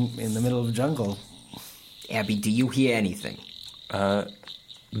crying in the middle of the jungle. Abby, do you hear anything?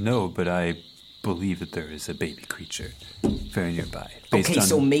 No, but I believe that there is a baby creature very nearby. Okay,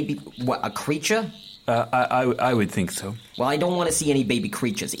 so maybe, what, a creature? I would think so. Well, I don't want to see any baby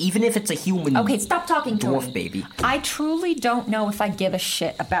creatures, even if it's a human Okay, stop talking, Tony. dwarf baby. I truly don't know if I give a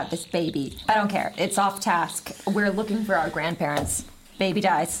shit about this baby. I don't care. It's off task. We're looking for our grandparents. Baby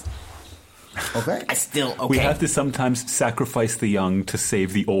dies. Okay. I still, okay. We have to sometimes sacrifice the young to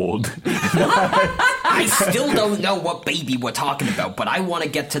save the old. I still don't know what baby we're talking about, but I want to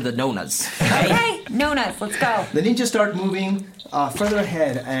get to the Nonas. Okay, Nonas, let's go. The ninjas start moving further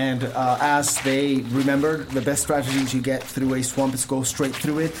ahead, and as they remember, the best strategy to get through a swamp is go straight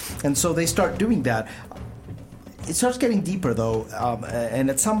through it, and so they start doing that. It starts getting deeper, though, and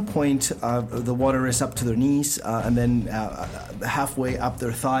at some point, the water is up to their knees, and then halfway up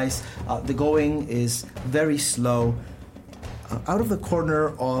their thighs. The going is very slow. Out of the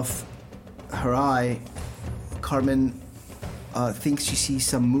corner of her eye, Carmen thinks she sees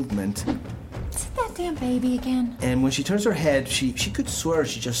some movement. Is it that damn baby again? And when she turns her head, she could swear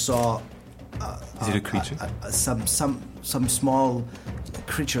she just saw Is it a creature? Some small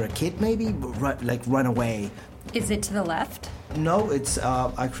creature, a kid maybe, run away. Is it to the left? No, it's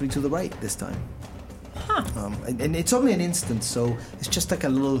actually to the right this time. Huh. And it's only an instant, so it's just like a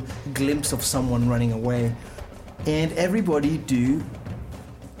little glimpse of someone running away. And everybody do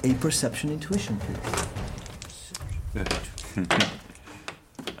a perception intuition, please.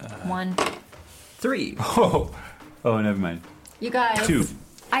 1. 3. Oh, never mind. You guys. 2.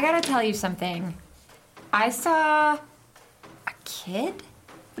 I gotta tell you something. I saw a kid,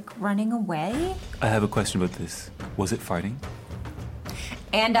 running away. I have a question about this. Was it farting?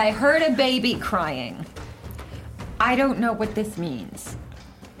 And I heard a baby crying. I don't know what this means.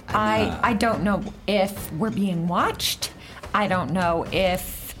 I don't know if we're being watched. I don't know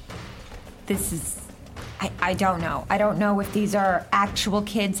if this is... I don't know. I don't know if these are actual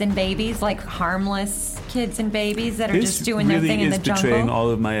kids and babies, like harmless kids and babies that are just doing their thing in the jungle. This really is betraying all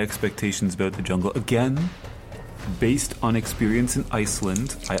of my expectations about the jungle. Again, based on experience in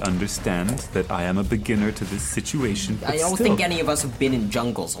Iceland, I understand that I am a beginner to this situation. I don't think any of us have been in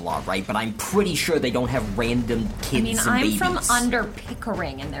jungles a lot, right? But I'm pretty sure they don't have random kids and babies. I'm from under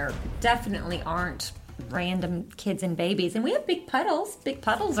Pickering, and there definitely aren't random kids and babies. And we have big puddles. Big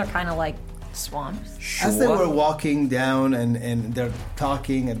puddles are kind of like swamps. Sure. As they were walking down and they're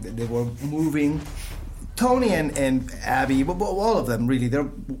talking and they were moving, Tony and Abby, all of them really,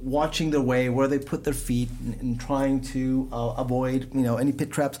 they're watching their way, where they put their feet and trying to avoid any pit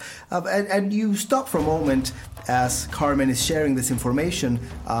traps. And you stop for a moment as Carmen is sharing this information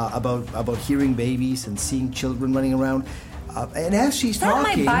about hearing babies and seeing children running around. And as she's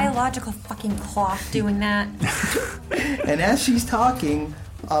talking... Is that my biological fucking clock doing that? And as she's talking,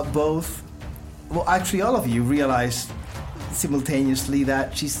 both... Well, actually, all of you realize simultaneously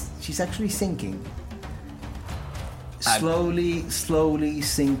that she's actually sinking. Slowly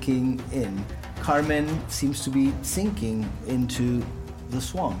sinking in. Carmen seems to be sinking into the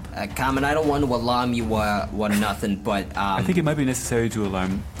swamp. Carmen, I don't want to alarm you or nothing, but... I think it might be necessary to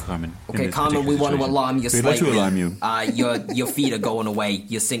alarm Carmen. Okay, Carmen, we want to alarm you slightly. We'd like to alarm you. Your feet are going away.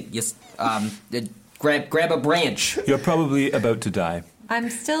 Grab a branch. You're probably about to die. I'm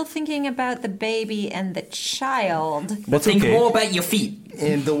still thinking about the baby and the child. That's Think okay. more about your feet.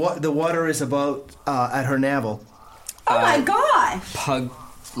 And the water is about at her navel. Oh my gosh! Pug,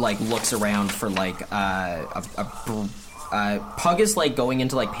 looks around for, Pug is, going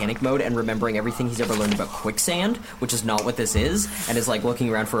into, panic mode and remembering everything he's ever learned about quicksand, which is not what this is, and is, looking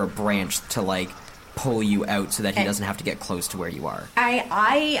around for a branch to, pull you out so that he doesn't have to get close to where you are.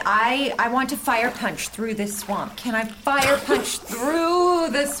 I want to fire punch through this swamp. Can I fire punch through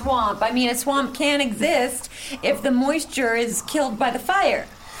the swamp? I mean, a swamp can't exist if the moisture is killed by the fire.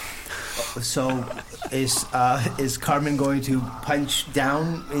 So, is Carmen going to punch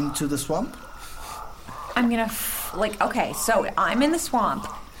down into the swamp? I'm gonna okay, so I'm in the swamp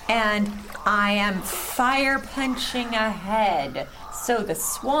and I am fire punching ahead. So the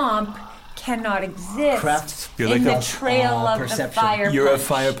swamp cannot exist in the trail of perception. the fire. You're punch. a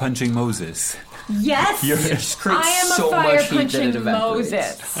fire punching Moses. Yes, I am so a fire much heat that punching it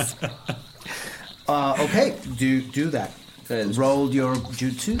evaporates. Moses. Okay, do that. Roll your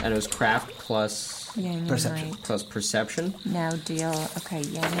jutsu. And it was craft plus Perception. plus perception. No deal. Okay,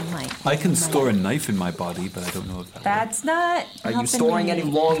 yang and light. I can store a knife in my body, but I don't know if that That's not. Are you helping storing me. any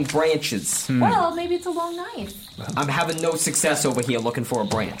long branches? Well, maybe it's a long knife. I'm having no success over here looking for a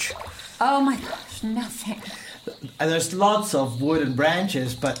branch. Oh my gosh, nothing. And there's lots of wood and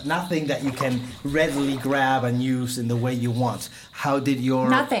branches, but nothing that you can readily grab and use in the way you want. How did your...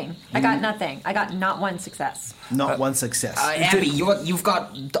 Nothing. I got nothing. I got not one success. Not one success. Abby, you've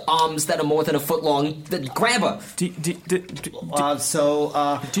got arms that are more than a foot long. Grab her. Do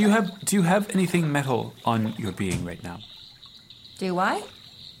you have anything metal on your being right now? Do I?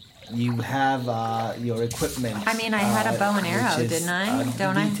 You have your equipment. I mean, I had a bow and arrow, which is, didn't I?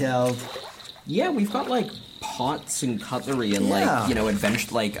 Don't I? detailed. Yeah, we've got pots and cutlery and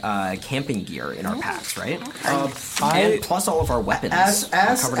camping gear in our packs, right? And plus all of our weapons. As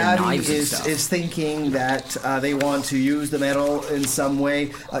covered in Abby knives and stuff. is thinking that they want to use the metal in some way,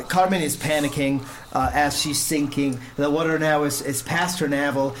 Carmen is panicking as she's sinking. The water now is past her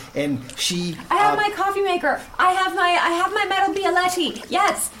navel, and she. I have my coffee maker. I have my metal Bialetti.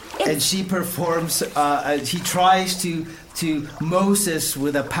 Yes. And she performs. She tries to Moses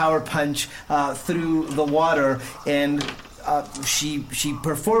with a power punch through the water, and she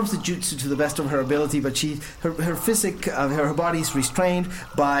performs the jutsu to the best of her ability, but her body is restrained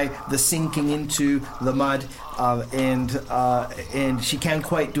by the sinking into the mud, and she can't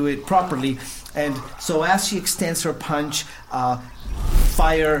quite do it properly. And so as she extends her punch,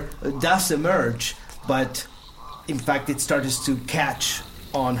 fire does emerge, but in fact it starts to catch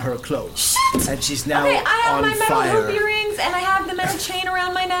on her clothes. Shit! And she's now Okay, I have on my metal fire. hoop earrings and I have the metal chain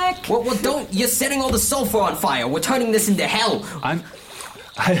around my neck. Well, don't. You're setting all the sulfur on fire. We're turning this into hell.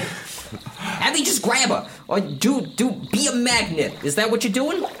 Abby, just grab her. Or be a magnet. Is that what you're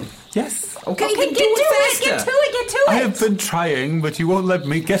doing? Yes. Okay, Okay, then get do it to it, faster. get to it, get to it. I have been trying, but you won't let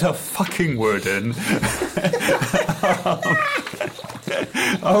me get a fucking word in.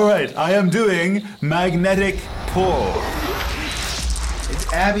 All right, I am doing magnetic pull.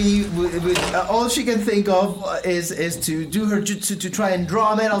 Abby, all she can think of is to do her jutsu to try and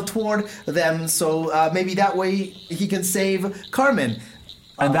draw metal toward them, so maybe that way he can save Carmen.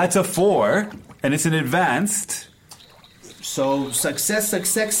 And that's a 4, and it's an advanced. So success.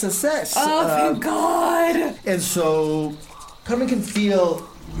 Oh, thank God. And so Carmen can feel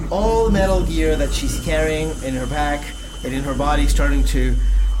all the metal gear that she's carrying in her back and in her body starting to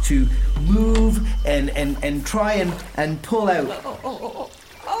move and try and pull out.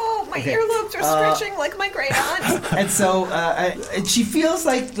 Oh, my Okay. earlobes are stretching like my great aunt. And so and she feels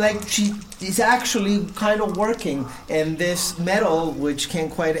like she is actually kind of working, and this metal, which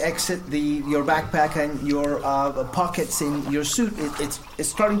can't quite exit your backpack and your pockets in your suit, it's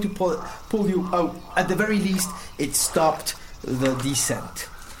starting to pull you out. At the very least, it stopped the descent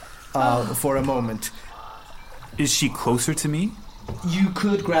for a moment. Is she closer to me? You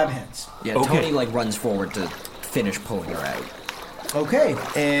could grab hands. Yeah, Okay. Tony runs forward to finish pulling her out. Okay,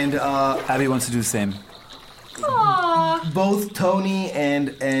 and Abby wants to do the same. Aww. both Tony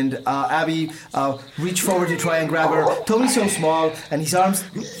and Abby reach forward to try and grab her. Tony's so small, and his arms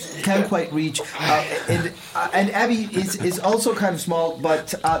can't quite reach. And Abby is also kind of small,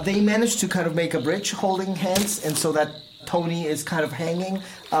 but they manage to kind of make a bridge holding hands, and so that Tony is kind of hanging.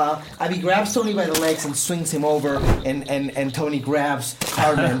 Abby grabs Tony by the legs and swings him over, and Tony grabs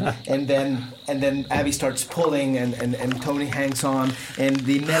Carmen, and then Abby starts pulling, and Tony hangs on, and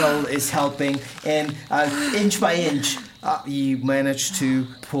the metal is helping, and inch by inch, you manage to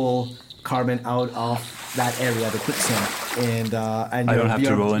pull Carmen out of that area, the quicksand, and I don't have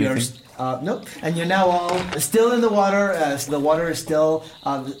to roll anything? Nope. And you're now all still in the water. The water is still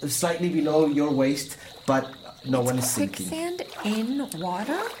slightly below your waist, but no one is sinking. Quicksand in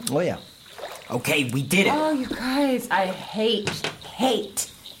water? Oh, yeah. Okay, we did it. Oh, you guys, I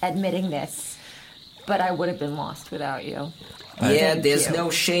hate admitting this, but I would have been lost without you. Yeah, Thank there's you.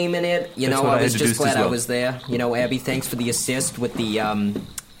 no shame in it. You That's know, what I I was just introduced glad as well. I was there. You know, Abby, thanks for the assist with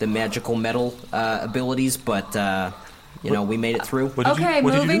the magical metal abilities, but you know, we made it through. What did you- Okay,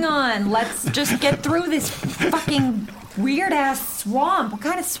 what did you moving do? on. Let's just get through this fucking weird-ass swamp. What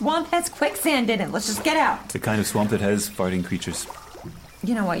kind of swamp has quicksand in it? Let's just get out. The kind of swamp that has farting creatures.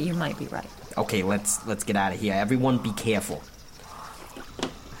 You know what? You might be right. Okay, let's get out of here. Everyone, be careful.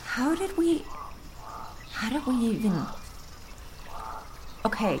 How did we even...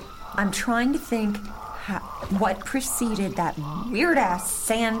 Okay, I'm trying to think what preceded that weird-ass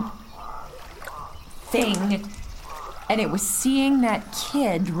sand thing, and it was seeing that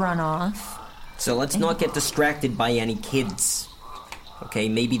kid run off. So let's not get distracted by any kids. Okay,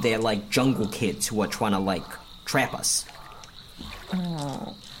 maybe they're like jungle kids who are trying to like trap us.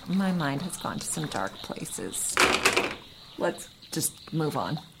 Oh, my mind has gone to some dark places. Let's just move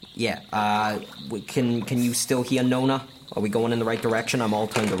on. Yeah, can you still hear Nona? Are we going in the right direction? I'm all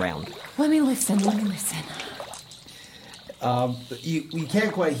turned around. Let me listen. You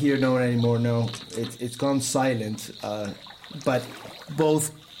can't quite hear no one anymore, no. It's gone silent. But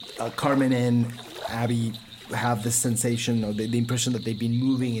both Carmen and Abby have this sensation, or the impression that they've been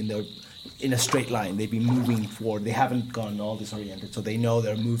moving in a straight line. They've been moving forward. They haven't gone all disoriented, so they know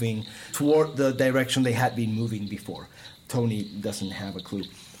they're moving toward the direction they had been moving before. Tony doesn't have a clue.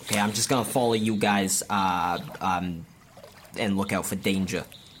 Okay, I'm just gonna follow you guys, and look out for danger.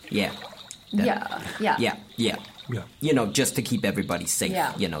 Yeah. Yeah. Yeah. You know, just to keep everybody safe.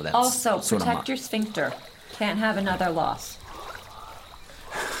 Yeah. You know, that's also sort protect of your sphincter. Can't have another loss.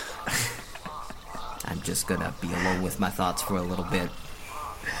 I'm just gonna be alone with my thoughts for a little bit.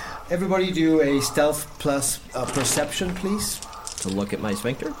 Everybody do a stealth plus perception, please. To look at my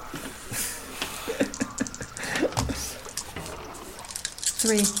sphincter?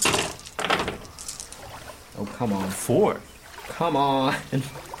 3. Oh, come on. 4. Come on.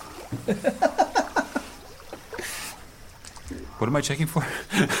 What am I checking for?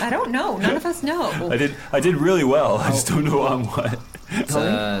 I don't know. None of us know. I did really well. I just don't know on what. It's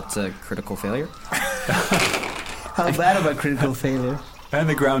a critical failure. How bad of a critical failure? And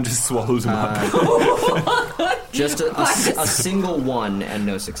the ground just swallows him up. Just a single one and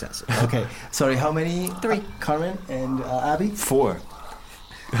no successes. Okay, sorry, how many? 3. Carmen and Abby? 4.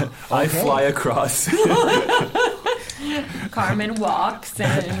 I fly across. Carmen walks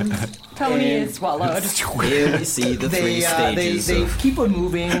and Tony is swallowed. Here we see the three stages. They keep on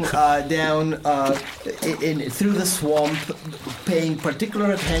moving down through the swamp, paying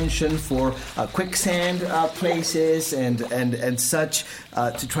particular attention for quicksand places and such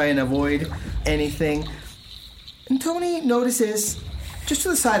to try and avoid anything. And Tony notices, just to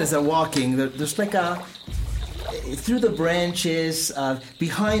the side as they're walking, there's like through the branches,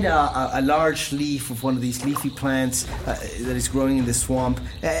 behind a large leaf of one of these leafy plants that is growing in the swamp.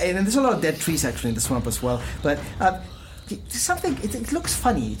 And there's a lot of dead trees actually in the swamp as well. But something, it looks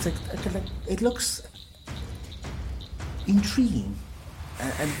funny. It's like it looks intriguing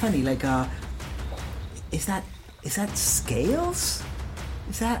and funny. Like, is that scales?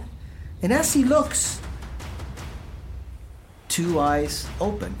 Is that? And as he looks, two eyes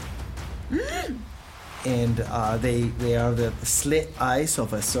open. And they are the slit eyes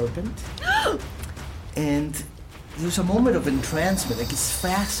of a serpent. And there's a moment of entrancement. Like, it's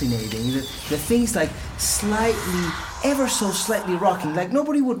fascinating. The thing's like ever so slightly rocking. Like,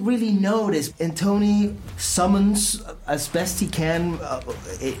 nobody would really notice. And Tony summons as best he can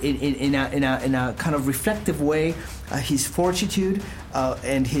in a kind of reflective way his fortitude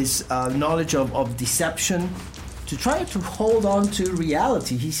and his knowledge of deception, to try to hold on to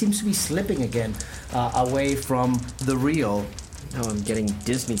reality. He seems to be slipping again away from the real. Oh, I'm getting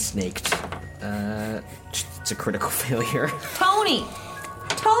Disney snaked. It's a critical failure. Tony,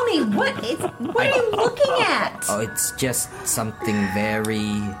 what are you looking at? Oh, it's just something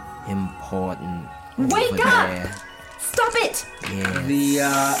very important. Wake over up! there. Stop it!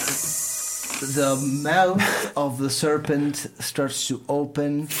 Yes. The mouth of the serpent starts to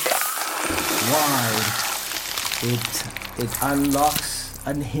open wide. It unlocks,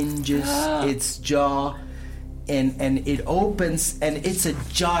 unhinges its jaw, and it opens, and it's a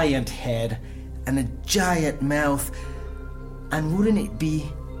giant head and a giant mouth. And wouldn't it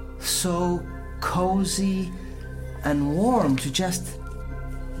be so cozy and warm to just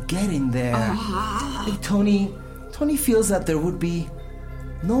get in there? Like, Tony feels that there would be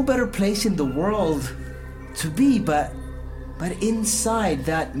no better place in the world to be, but inside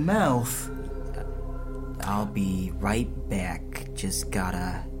that mouth. I'll be right back. Just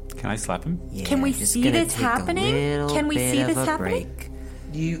gotta... Can I slap him? Yeah, Can we just see gonna this take happening? a little Can we bit see of this a happening?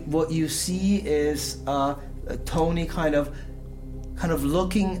 break. What you see is Tony kind of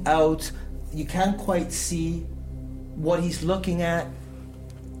looking out. You can't quite see what he's looking at.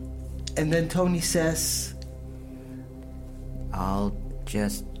 And then Tony says, I'll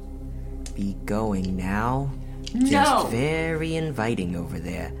just be going now. No. Just very inviting over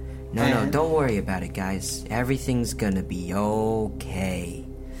there. No, don't worry about it, guys. Everything's gonna be okay.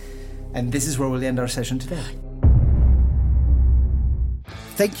 and this is where we'll end our session today.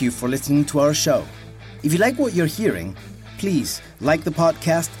 Thank you for listening to our show. If you like what you're hearing, please like the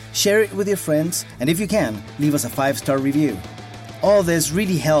podcast, share it with your friends, and if you can, leave us a 5-star review. All this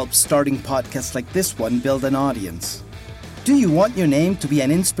really helps starting podcasts like this one build an audience. Do you want your name to be an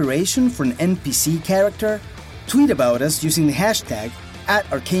inspiration for an NPC character? Tweet about us using the hashtag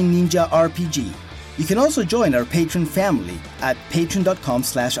 @ArcaneNinjaRPG. You can also join our Patreon family at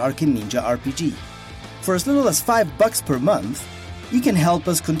patreon.com/ArcaneNinjaRPG. For as little as $5 per month, you can help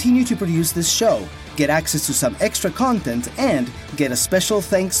us continue to produce this show, get access to some extra content, and get a special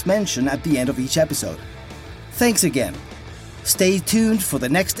thanks mention at the end of each episode. Thanks again. Stay tuned for the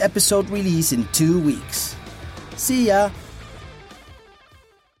next episode release in 2 weeks. See ya!